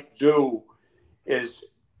might do is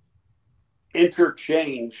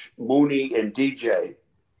interchange Mooney and DJ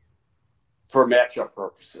for matchup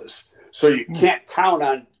purposes. So you can't count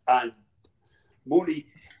on Mooney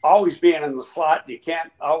always being in the slot. You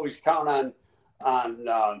can't always count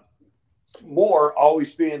on Moore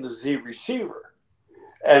always being the Z receiver.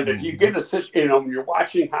 And if you get when you're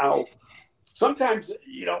watching how sometimes,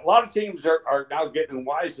 a lot of teams are now getting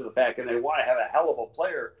wise to the fact, and they want to have a hell of a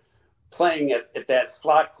player playing at that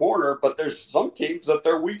slot corner, but there's some teams that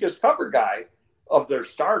their weakest cover guy of their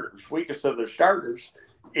starters, weakest of their starters,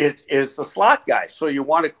 is the slot guy. So you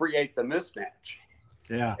want to create the mismatch.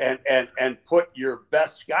 Yeah. And put your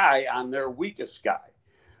best guy on their weakest guy.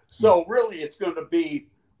 So really it's going to be,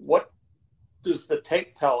 what does the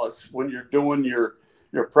tape tell us when you're doing your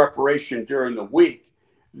preparation during the week?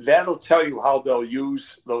 That'll tell you how they'll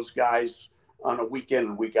use those guys on a week in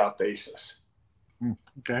and week out basis.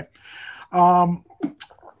 Okay.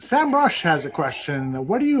 Sam Rush has a question.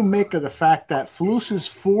 What do you make of the fact that Flus's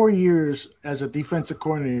 4 years as a defensive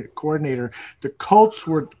coordinator, the Colts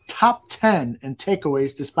were top 10 in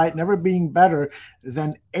takeaways despite never being better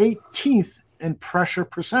than 18th in pressure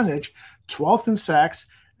percentage, 12th in sacks,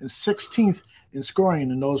 and 16th in scoring,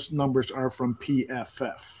 and those numbers are from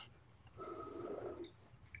PFF?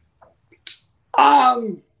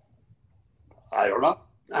 I don't know.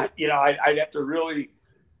 I'd have to really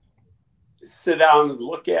sit down and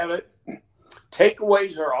look at it.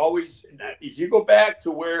 Takeaways are always, if you go back to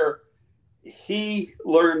where he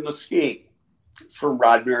learned the scheme from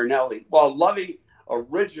Rod Marinelli. Well, Lovey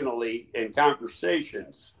originally in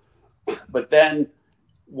conversations, but then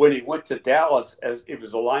when he went to Dallas, as it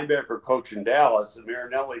was a linebacker coach in Dallas, and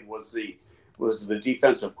Marinelli was the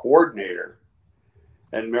defensive coordinator.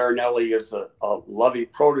 And Marinelli is a Lovey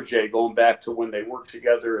protege going back to when they worked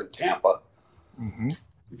together in Tampa. Mm-hmm.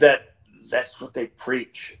 That's what they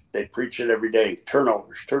preach. They preach it every day.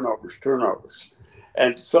 Turnovers.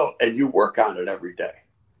 And you work on it every day.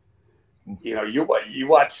 You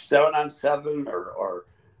watch 7-on-7 or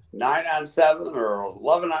 9-on-7 or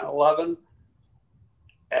 11-on-11.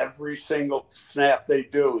 Every single snap they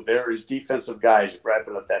do, there is defensive guys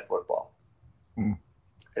grabbing at that football. Mm.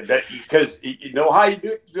 Because you know how you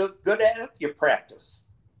do good at it, you practice.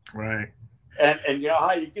 Right. And you know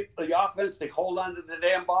how you get the offense to hold on to the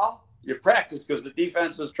damn ball? You practice because the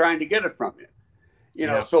defense is trying to get it from you.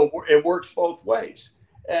 So it works both ways.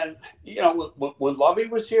 And, when Lovey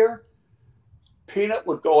was here, Peanut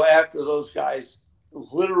would go after those guys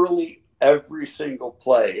literally every single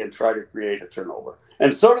play and try to create a turnover.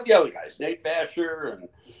 And so did the other guys, Nate Vasher and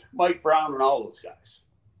Mike Brown and all those guys.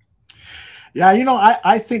 Yeah,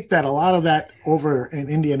 I think that a lot of that over in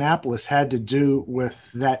Indianapolis had to do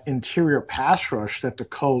with that interior pass rush that the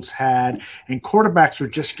Colts had, and quarterbacks were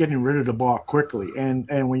just getting rid of the ball quickly.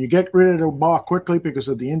 And when you get rid of the ball quickly because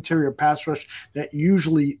of the interior pass rush, that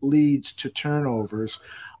usually leads to turnovers.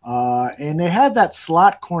 And they had that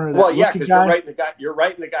slot corner. That because you're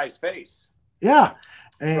right in the guy's face. Yeah,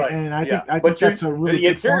 Right. And I think that's a really the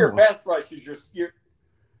good interior formula. pass rush is the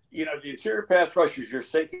interior pass rush is you're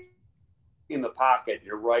sinking in the pocket.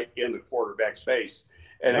 You're right in the quarterback's face,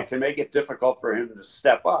 and it can make it difficult for him to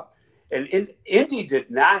step up. And Indy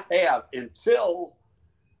did not have until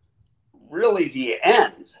really the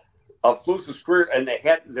end of Flus's career, and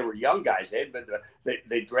they were young guys.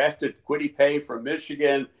 They drafted Kwity Paye from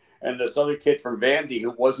Michigan and this other kid from Vandy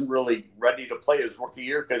who wasn't really ready to play his rookie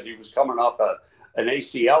year because he was coming off an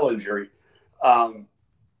ACL injury.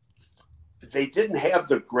 They didn't have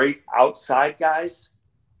the great outside guys,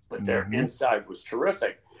 but their inside was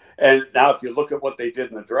terrific. And now if you look at what they did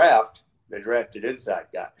in the draft, they drafted inside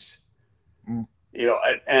guys. And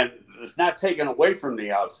it's not taken away from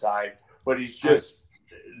the outside, but he's just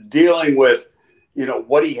dealing with,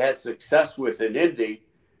 what he had success with in Indy,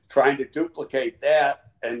 trying to duplicate that,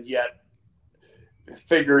 and yet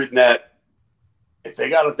figuring that if they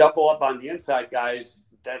got to double up on the inside guys,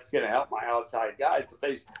 that's going to help my outside guys. But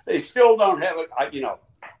they still don't have it.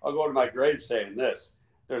 I'll go to my grave saying this.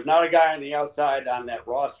 There's not a guy on the outside on that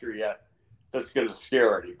roster yet that's going to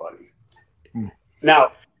scare anybody.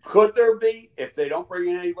 Now, could there be, if they don't bring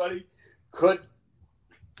in anybody, could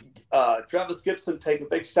Travis Gibson take a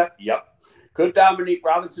big step? Yep. Could Dominique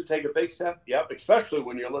Robinson take a big step? Yep, especially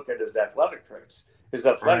when you look at his athletic traits. His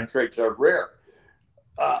athletic traits are rare.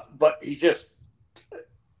 But he just,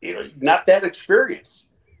 not that experienced.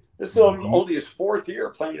 This is only his fourth year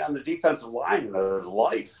playing on the defensive line in his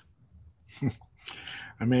life.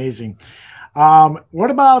 Amazing.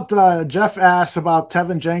 What about Jeff asked about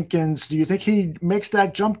Tevin Jenkins? Do you think he makes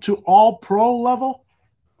that jump to all-pro level?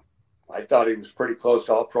 I thought he was pretty close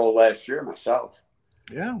to all-pro last year myself.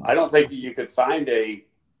 Yeah. I don't think you could find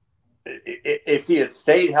if he had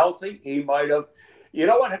stayed healthy, he might have. You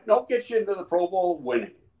know what? Don't get you into the Pro Bowl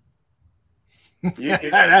winning.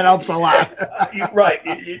 That helps a lot. Right.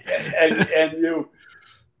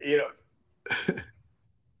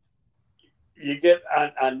 You get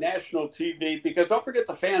on national TV, because don't forget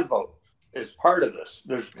the fan vote is part of this.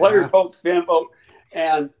 There's players vote, fan vote,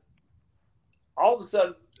 and all of a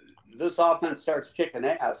sudden this offense starts kicking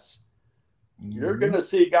ass. You're going to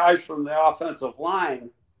see guys from the offensive line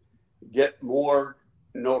get more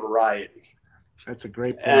notoriety. That's a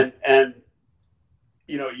great point. And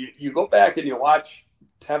you go back and you watch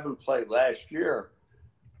Tevin play last year,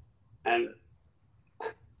 and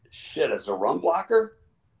shit, as a run blocker,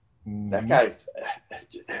 that guy's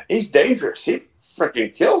he's dangerous. He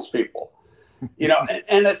freaking kills people,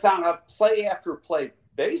 and it's on a play after play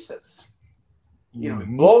basis. He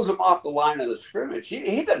blows him off the line of the scrimmage.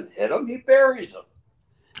 He doesn't hit him. He buries him.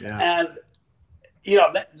 Yeah. And,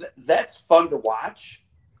 that's fun to watch.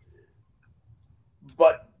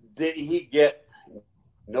 But did he get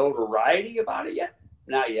notoriety about it yet?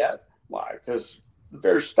 Not yet. Why? Because the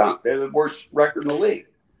Bears stunk. They're the worst record in the league.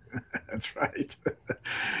 That's right.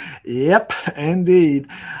 Yep, indeed.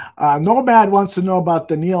 Nomad wants to know about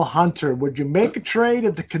Danielle Hunter. Would you make a trade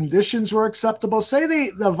if the conditions were acceptable? Say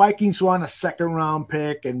the Vikings want a second-round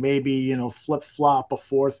pick and maybe, flip-flop a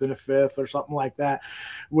fourth and a fifth or something like that.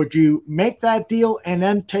 Would you make that deal and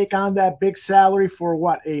then take on that big salary for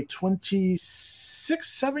what, a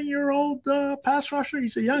 27-year-old pass rusher?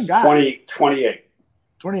 He's a young guy. 28.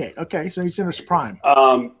 28. Okay, so he's in his prime.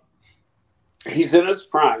 He's in his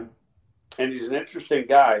prime, and he's an interesting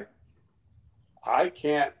guy. I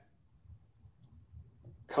can't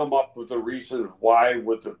come up with a reason why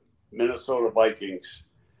would the Minnesota Vikings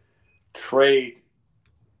trade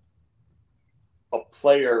a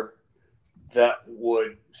player that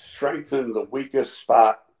would strengthen the weakest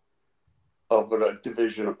spot of a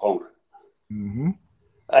division opponent.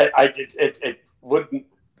 It wouldn't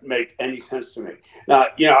make any sense to me. Now,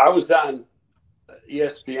 I was on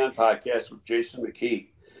ESPN podcast with Jason McKee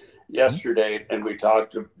yesterday, and we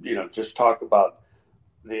talked about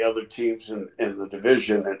the other teams in the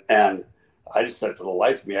division, and I just said, for the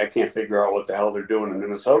life of me, I can't figure out what the hell they're doing in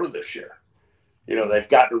Minnesota this year. They've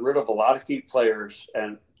gotten rid of a lot of key players,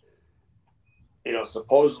 and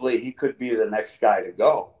supposedly he could be the next guy to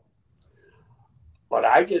go, but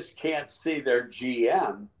I just can't see their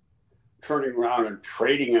GM turning around and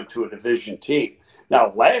trading him to a division team.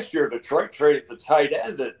 Now, last year, Detroit traded the tight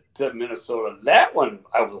end to Minnesota. That one,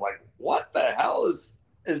 I was like, what the hell is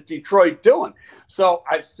is Detroit doing? So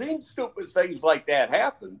I've seen stupid things like that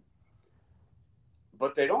happen,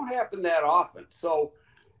 but they don't happen that often. So,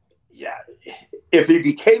 yeah, if he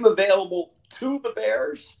became available to the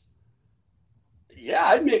Bears, yeah,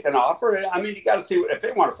 I'd make an offer. I mean, you got to see if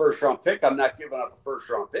they want a first-round pick. I'm not giving up a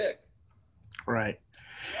first-round pick. Right.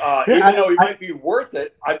 Even though he might be worth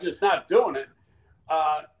it, I'm just not doing it.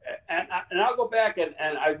 And I'll go back and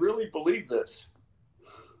I really believe this.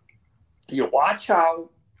 You watch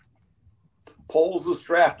how Poles was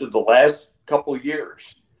drafted the last couple of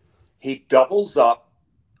years. He doubles up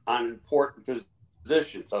on important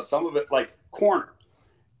positions. Some of it like corner.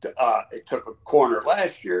 It took a corner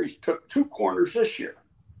last year. He took 2 corners this year.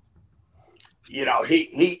 You know,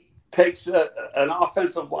 he takes an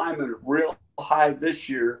offensive lineman real high this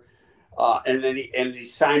year, and then he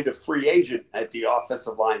signed a free agent at the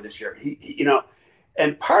offensive line this year. He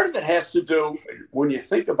and part of it has to do, when you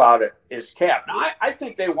think about it, is cap. Now, I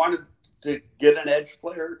think they wanted to get an edge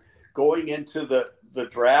player going into the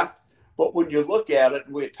draft, but when you look at it,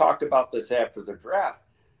 and we had talked about this after the draft,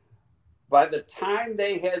 by the time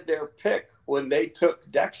they had their pick, when they took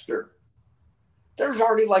Dexter, there's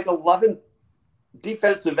already like 11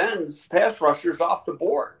 defensive ends, pass rushers off the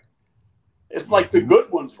board. It's like the good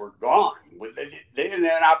ones were gone. They didn't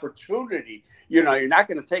have an opportunity. You know, you're not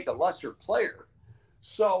going to take a lesser player.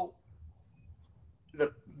 So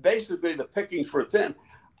basically the pickings were thin.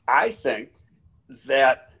 I think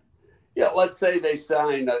that, let's say they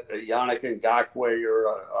sign a Yannick Ngakoue or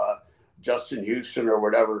a Justin Houston or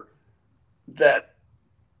whatever, that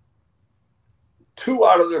 2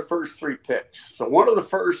 out of their first 3 picks, so one of the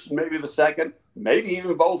first, maybe the second, maybe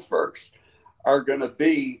even both first, are going to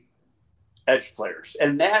be edge players.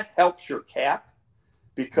 And that helps your cap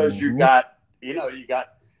because you got,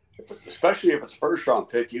 especially if it's first round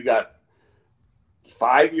pick, you got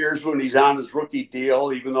 5 years when he's on his rookie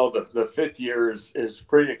deal, even though the 5th year is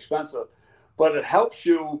pretty expensive. But it helps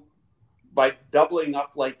you by doubling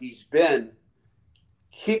up like he's been,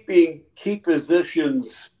 keep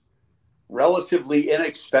positions relatively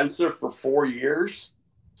inexpensive for 4 years.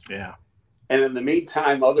 Yeah. And in the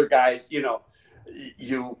meantime, other guys,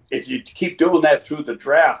 if you keep doing that through the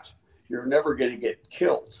draft, you're never going to get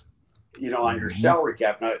killed, on your salary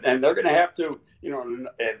cap. And they're going to have to, in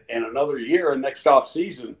another year and next off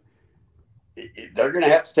season, they're going to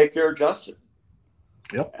have to take care of Justin.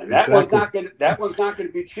 Yep. And that one's not going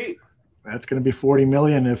to be cheap. That's going to be $40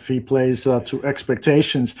 million if he plays to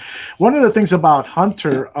expectations. One of the things about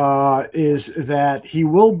Hunter is that he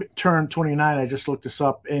will turn 29. I just looked this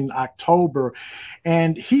up in October,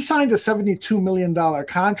 and he signed a $72 million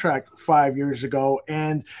contract 5 years ago.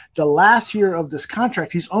 And the last year of this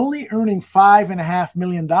contract, he's only earning $5.5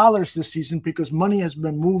 million this season because money has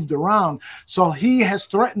been moved around. So he has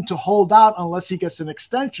threatened to hold out unless he gets an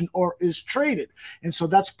extension or is traded. And so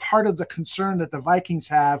that's part of the concern that the Vikings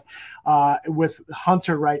have with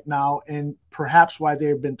Hunter right now, and perhaps why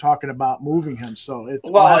they've been talking about moving him. So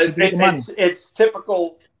it's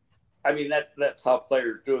typical. I mean, that's how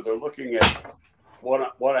players do. They're looking at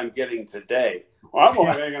what I'm getting today. Well, I'm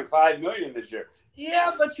only making $5 million this year.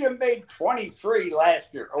 Yeah, but you made 23 last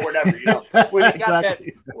year or whatever. When they got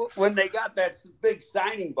when they got that big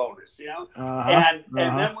signing bonus, and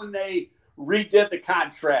then when they redid the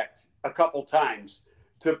contract a couple times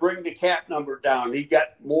to bring the cap number down, he got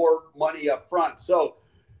more money up front. So,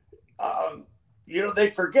 they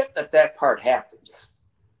forget that part happens.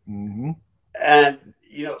 Mm-hmm. And,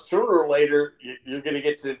 sooner or later, you're going to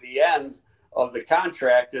get to the end of the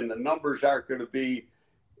contract and the numbers aren't going to be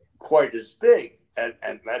quite as big. And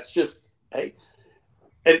that's just, hey.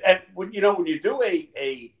 And when you do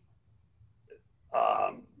a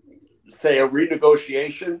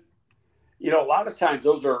renegotiation, a lot of times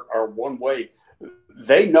those are one way.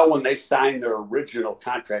 They know when they sign their original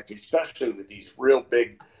contract, especially with these real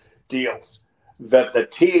big deals, that the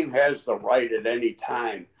team has the right at any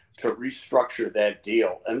time to restructure that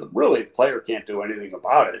deal. And really, the player can't do anything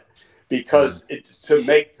about it because to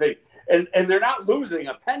make things. And they're not losing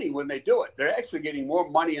a penny when they do it. They're actually getting more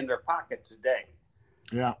money in their pocket today.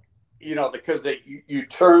 Yeah. Because you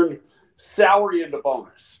turn salary into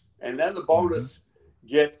bonus. And then the bonus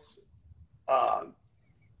gets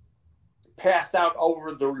passed out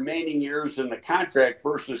over the remaining years in the contract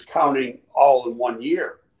versus counting all in 1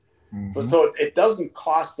 year. Mm-hmm. So it doesn't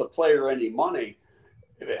cost the player any money,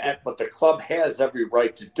 but the club has every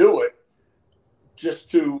right to do it just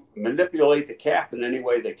to manipulate the cap in any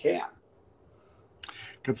way they can.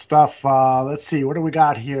 Good stuff. Let's see. What do we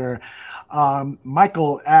got here?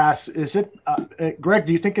 Michael asks, is it, Greg,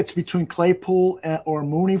 do you think it's between Claypool or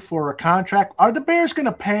Mooney for a contract? Are the Bears going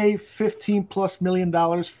to pay $15+ million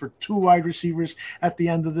for 2 wide receivers at the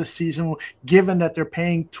end of this season, given that they're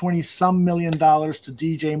paying $20-some million to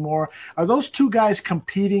DJ Moore? Are those 2 guys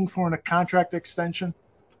competing for a contract extension?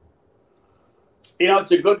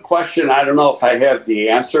 It's a good question. I don't know if I have the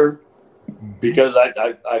answer because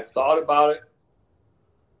I've thought about it.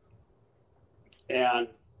 And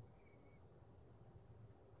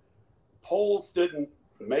Poles didn't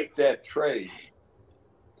make that trade.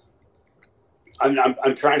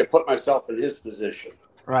 I'm trying to put myself in his position.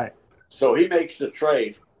 Right. So he makes the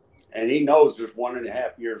trade, and he knows there's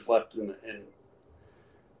 1.5 years left in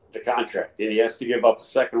the contract, and he has to give up a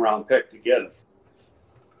second-round pick to get him.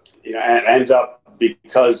 And it ends up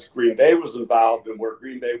because Green Bay was involved, and where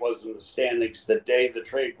Green Bay was in the standings the day the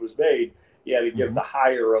trade was made, he had to give the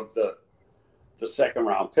higher of the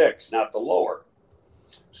second-round picks, not the lower.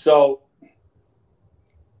 So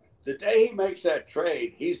the day he makes that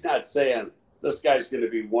trade, he's not saying this guy's going to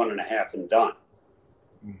be 1.5 and done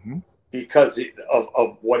because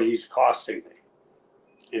of what he's costing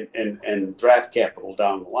me and draft capital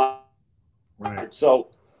down the line. Right. So,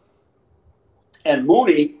 and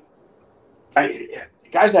Mooney, the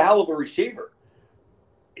guy's a hell of a receiver.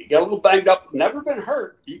 He got a little banged up, never been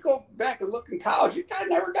hurt. You go back and look in college, the guy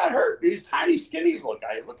never got hurt. He's tiny, skinny little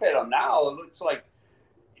guy. Look at him now, it looks like,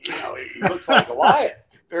 he looks like Goliath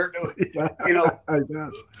compared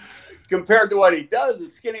to, compared to what he does, a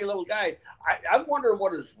skinny little guy. I wonder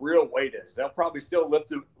what his real weight is. They'll probably still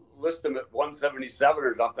list him at 177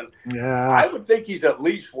 or something. Yeah. I would think he's at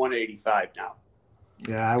least 185 now.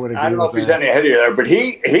 Yeah, I would agree. I don't know if he's any heavier there, but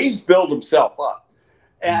he's built himself up.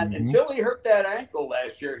 And until he hurt that ankle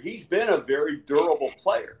last year, he's been a very durable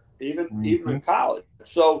player, even in college.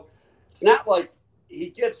 So it's not like he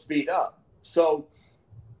gets beat up. So,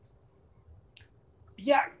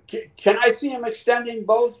 yeah, can I see him extending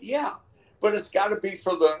both? Yeah, but it's got to be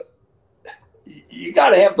you got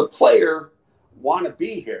to have the player want to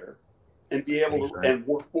be here and be able to and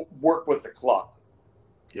work with the club.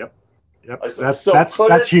 Yep.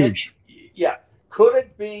 That's huge. Could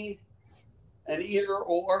it be an either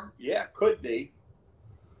or? Yeah, could be.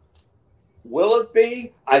 Will it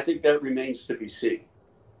be? I think that remains to be seen.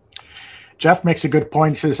 Jeff makes a good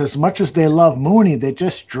point. He says, as much as they love Mooney, they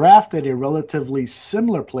just drafted a relatively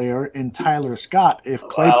similar player in Tyler Scott. If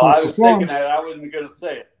Claypool I was thinking that. I wasn't going to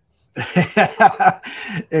say it.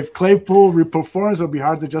 If Claypool performs, it'll be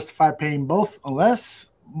hard to justify paying both unless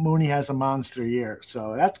Mooney has a monster year.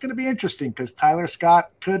 So that's going to be interesting because Tyler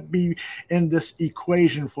Scott could be in this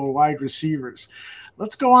equation for wide receivers.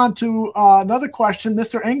 Let's go on to another question.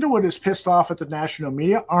 Mr. Englewood is pissed off at the national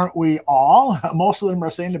media. Aren't we all? Most of them are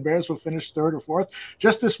saying the Bears will finish 3rd or 4th.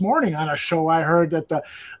 Just this morning on a show, I heard that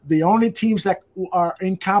the only teams that are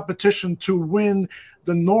in competition to win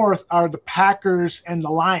the North are the Packers and the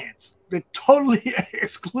Lions. They totally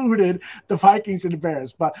excluded the Vikings and the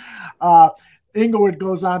Bears. But Englewood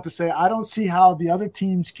goes on to say, I don't see how the other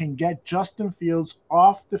teams can get Justin Fields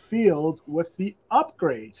off the field with the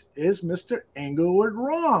upgrades. Is Mr. Englewood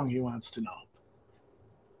wrong? He wants to know.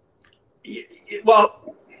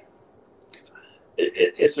 Well,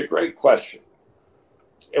 it's a great question.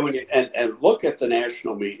 And when and look at the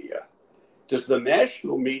national media. Does the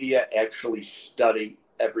national media actually study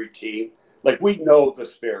every team? Like, we know the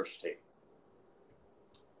Bears team.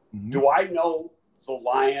 Do I know the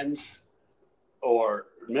Lions or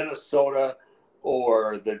Minnesota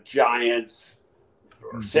or the Giants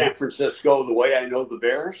or San Francisco the way I know the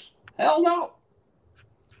Bears? Hell no.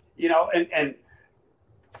 And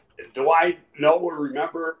do I know or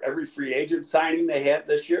remember every free agent signing they had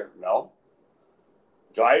this year? No.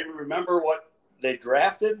 Do I remember what they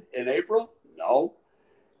drafted in April? No.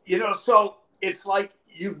 So it's like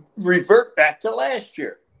you revert back to last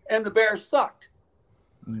year, and the Bears sucked.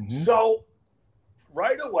 So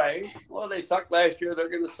right away, well, they sucked last year, they're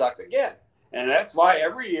going to suck again. And that's why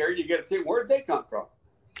every year you get a team. Where'd they come from?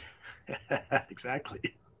 Exactly.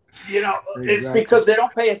 It's because they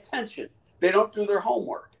don't pay attention. They don't do their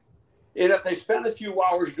homework. And if they spend a few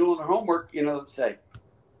hours doing their homework, say,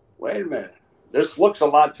 wait a minute, this looks a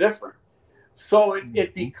lot different. So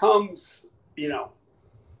it becomes, you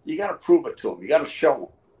got to prove it to them. You got to show them.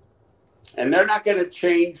 And they're not going to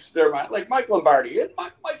change their mind. Like Mike Lombardi.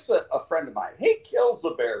 Mike's a friend of mine. He kills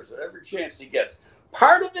the Bears at every chance he gets.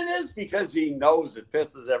 Part of it is because he knows it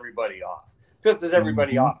pisses everybody off. Pisses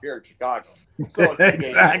everybody off here in Chicago. So it's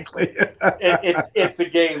exactly. It's a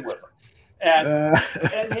game with him.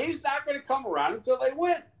 And he's not going to come around until they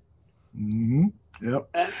win. Yep.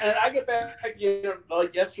 And I get back,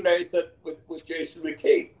 like yesterday I said with Jason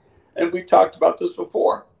McKee, and we talked about this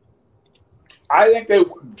before. I think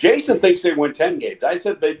Jason thinks they win 10 games. I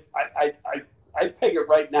said I peg it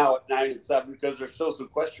right now at 9-7 because there's still some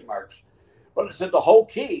question marks. But I said the whole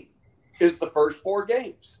key is the first 4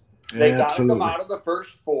 games. They got to come out of the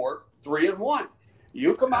first 4 3-1.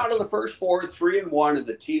 You come out of the first 4 3-1, and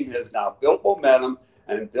the team has now built momentum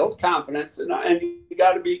and built confidence, and you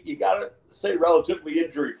got to stay relatively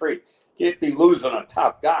injury free. Can't be losing a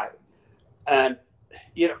top guy, and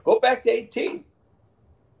go back to 18.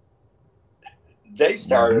 They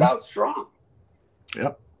started out strong.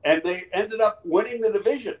 Yep. And they ended up winning the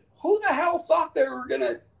division. Who the hell thought they were going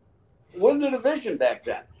to win the division back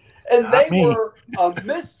then? And they were a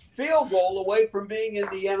missed field goal away from being in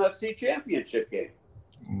the NFC Championship game.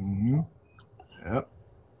 Mm-hmm. Yep.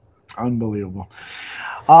 Unbelievable.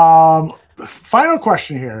 Final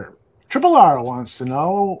question here. Triple R wants to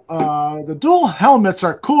know, the dual helmets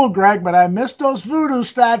are cool, Greg, but I missed those voodoo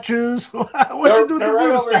statues. What'd you do with the right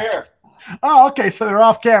voodoo over statues? here. Oh, okay, so they're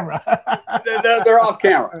off camera. they're off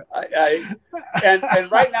camera.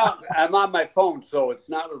 And right now I'm on my phone, so it's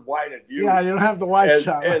not as wide a view. Yeah, you don't have the wide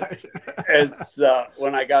shot. As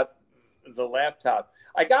when I got the laptop.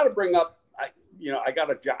 I got to bring up, I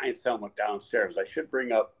got a Giants helmet downstairs. I should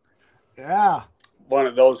bring up one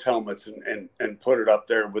of those helmets and put it up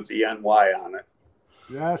there with the NY on it.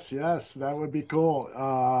 Yes, that would be cool.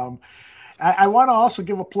 I want to also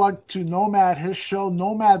give a plug to Nomad. His show,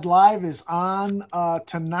 Nomad Live, is on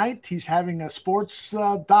tonight. He's having a sports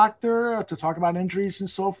doctor to talk about injuries and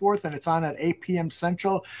so forth, and it's on at 8 p.m.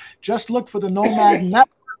 Central. Just look for the Nomad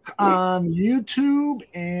Network on YouTube,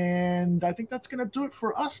 and I think that's going to do it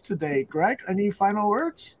for us today. Greg, any final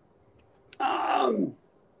words? No,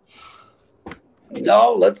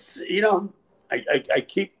 let's, I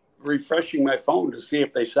keep refreshing my phone to see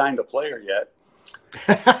if they signed a player yet.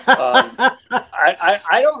 I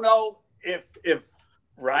don't know if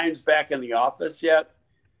Ryan's back in the office yet.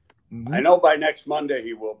 Mm-hmm. I know by next Monday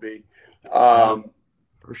he will be. For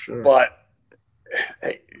sure. But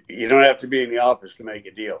hey, you don't have to be in the office to make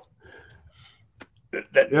a deal.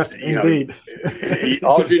 Yes, indeed.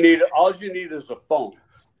 All you need is a phone.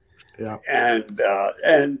 Yeah.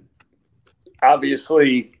 And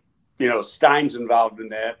obviously, Stein's involved in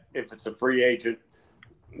that if it's a free agent,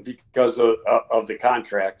 because of the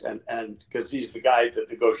contract, and because he's the guy that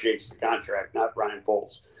negotiates the contract, not Ryan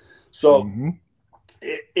Poles. So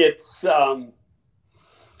it's I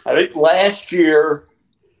think last year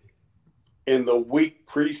in the week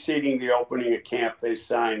preceding the opening of camp, they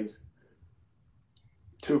signed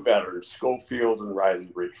 2 veterans, Schofield and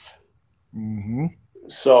Riley Reef. Mm-hmm.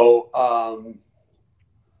 So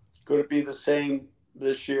could it be the same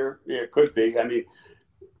this year? Yeah, it could be. I mean,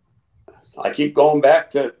 I keep going back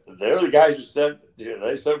to they're the guys who said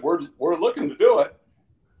we're looking to do it.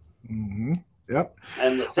 Mm-hmm. Yep.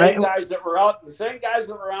 And the same guys that were on the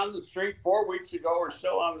street 4 weeks ago are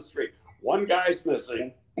still on the street. One guy's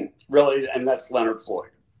missing, really, and that's Leonard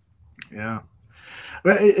Floyd. Yeah.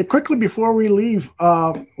 But quickly before we leave,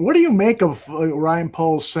 what do you make of Ryan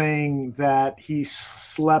Poles saying that he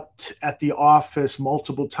slept at the office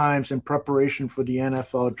multiple times in preparation for the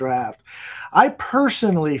NFL draft? I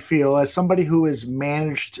personally feel, as somebody who has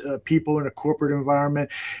managed people in a corporate environment,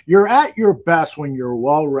 you're at your best when you're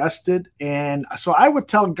well rested. And so I would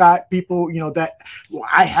tell people, that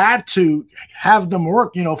I had to have them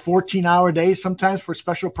work, 14-hour days sometimes for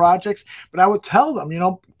special projects. But I would tell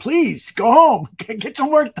them, please go home, get your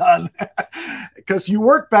work done, because you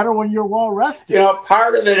work better when you're well rested.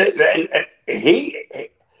 Part of it, and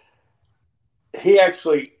he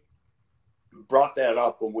actually brought that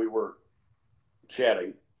up when we were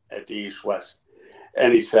chatting at the East West,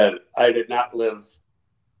 and he said, I did not live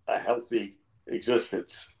a healthy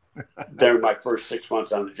existence during my first 6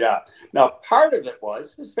 months on the job. Now, part of it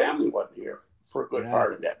was his family wasn't here for a good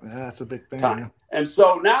part of that. Yeah, that's a big thing. Time. Yeah. And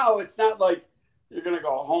so now it's not like you're going to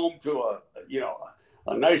go home to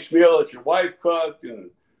a nice meal that your wife cooked and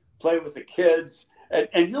play with the kids.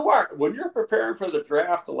 And you are, when you're preparing for the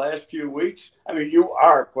draft the last few weeks, I mean, you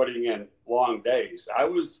are putting in long days. I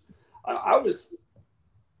was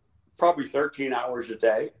probably 13 hours a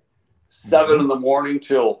day, 7 in the morning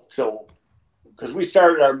till, because we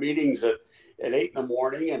started our meetings at 8 in the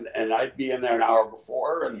morning and I'd be in there an hour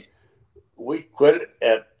before, and we quit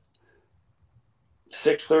at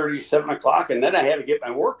 6:30, 7 o'clock. And then I had to get my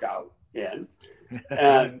workout in.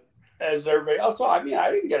 And as everybody else saw, I mean, I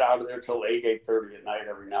didn't get out of there till 8:30 at night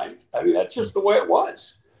every night. I mean, that's just the way it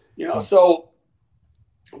was, so,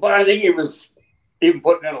 but I think he was even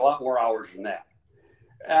putting in a lot more hours than that.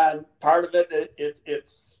 And part of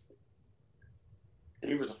it's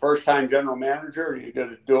he was a first-time general manager, and he's going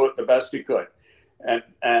to do it the best he could.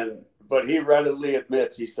 But he readily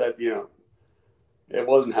admits, he said, it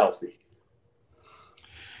wasn't healthy.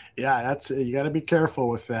 Yeah, you got to be careful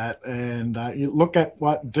with that. And you look at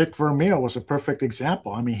what Dick Vermeil was a perfect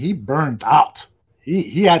example. I mean, he burned out.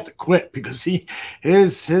 He had to quit because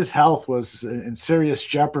his health was in serious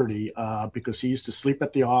jeopardy because he used to sleep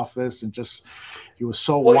at the office and he was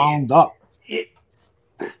so wound up.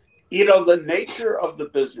 The nature of the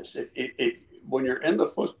business, if when you're in the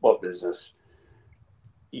football business,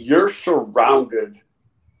 you're surrounded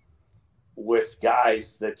with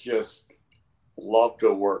guys that just love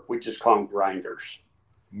to work. We just call them grinders.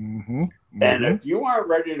 Mm-hmm. Mm-hmm. And if you aren't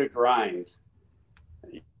ready to grind,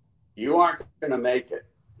 you aren't going to make it.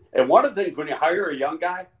 And one of the things when you hire a young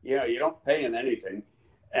guy, you don't pay him anything.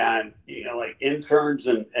 And, like interns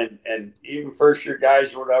and even first year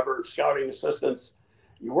guys or whatever, scouting assistants,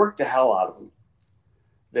 you work the hell out of them.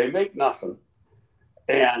 They make nothing.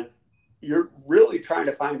 And you're really trying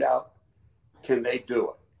to find out, can they do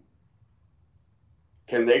it?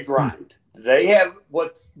 Can they grind? Do they have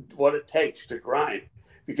what it takes to grind?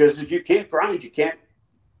 Because if you can't grind, you can't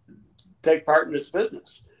take part in this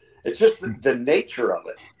business. It's just the nature of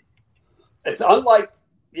it. It's unlike,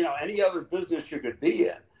 any other business you could be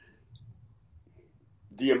in.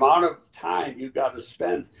 The amount of time you got to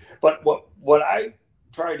spend. But what I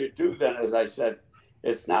try to do then, as I said,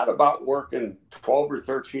 it's not about working 12 or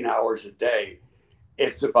 13 hours a day.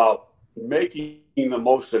 It's about making the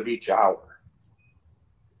most of each hour.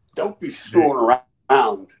 Don't be screwing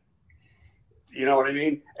around. You know what I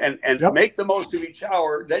mean? And yep. Make the most of each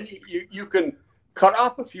hour. Then you can cut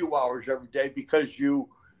off a few hours every day because you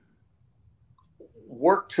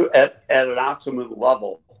work at an optimum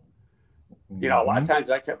level. A lot of times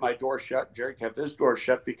I kept my door shut. Jerry kept his door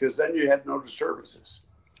shut because then you had no disturbances.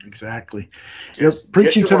 Exactly. You're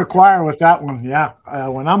preaching to the choir with that one. Yeah.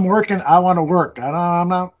 When I'm working, I want to work. I'm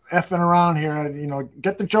not effing around here.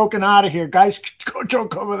 Get the joking out of here. Guys, go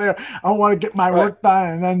joke over there. I want to get my work done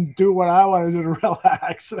and then do what I want to do to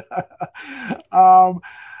relax.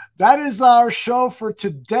 That is our show for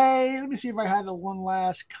today. Let me see if I had one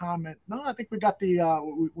last comment. No, I think we got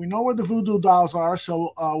we know where the voodoo dolls are,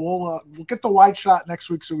 so we'll get the wide shot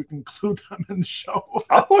next week so we can include them in the show.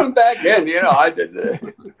 I'll put them back in. I did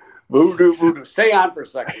the voodoo. Stay on for a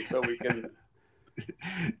second so we can.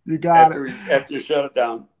 You got it. After you shut it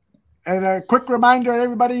down. And a quick reminder,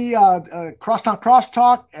 everybody, Crosstown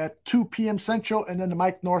Crosstalk at 2 p.m. Central, and then the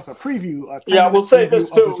Mike North preview. We'll say this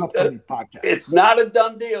too. Podcast. It's not a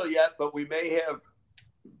done deal yet, but we may have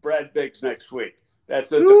Brad Biggs next week. That's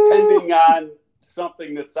depending on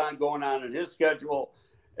something that's going on in his schedule.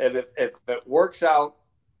 And if it works out,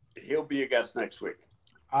 he'll be a guest next week.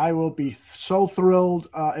 I will be so thrilled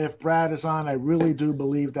if Brad is on. I really do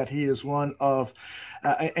believe that he is one of,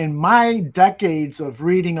 in my decades of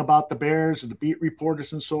reading about the Bears and the beat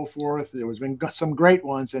reporters and so forth, there has been some great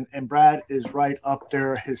ones, and Brad is right up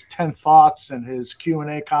there. His 10 thoughts and his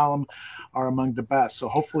Q&A column are among the best. So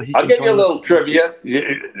hopefully he can. I'll give you a little trivia.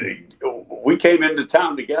 We came into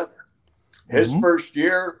town together. His first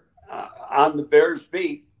year on the Bears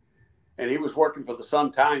beat, and he was working for the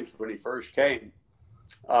Sun-Times when he first came.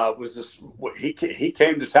 He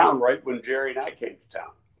came to town right when Jerry and I came to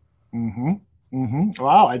town.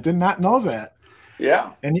 Wow, I did not know that.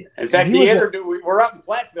 Yeah, in fact, we're up in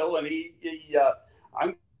Platteville, and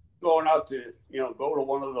I'm going out to go to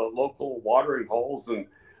one of the local watering holes, and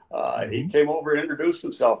he came over and introduced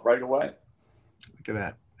himself right away. Look at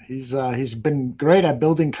that. He's been great at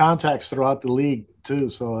building contacts throughout the league too.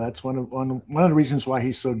 So that's one of the reasons why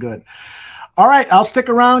he's so good. All right, I'll stick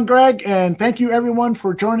around, Greg, and thank you everyone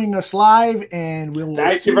for joining us live, and we'll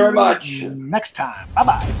thank you very much next time.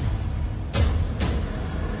 Bye-bye.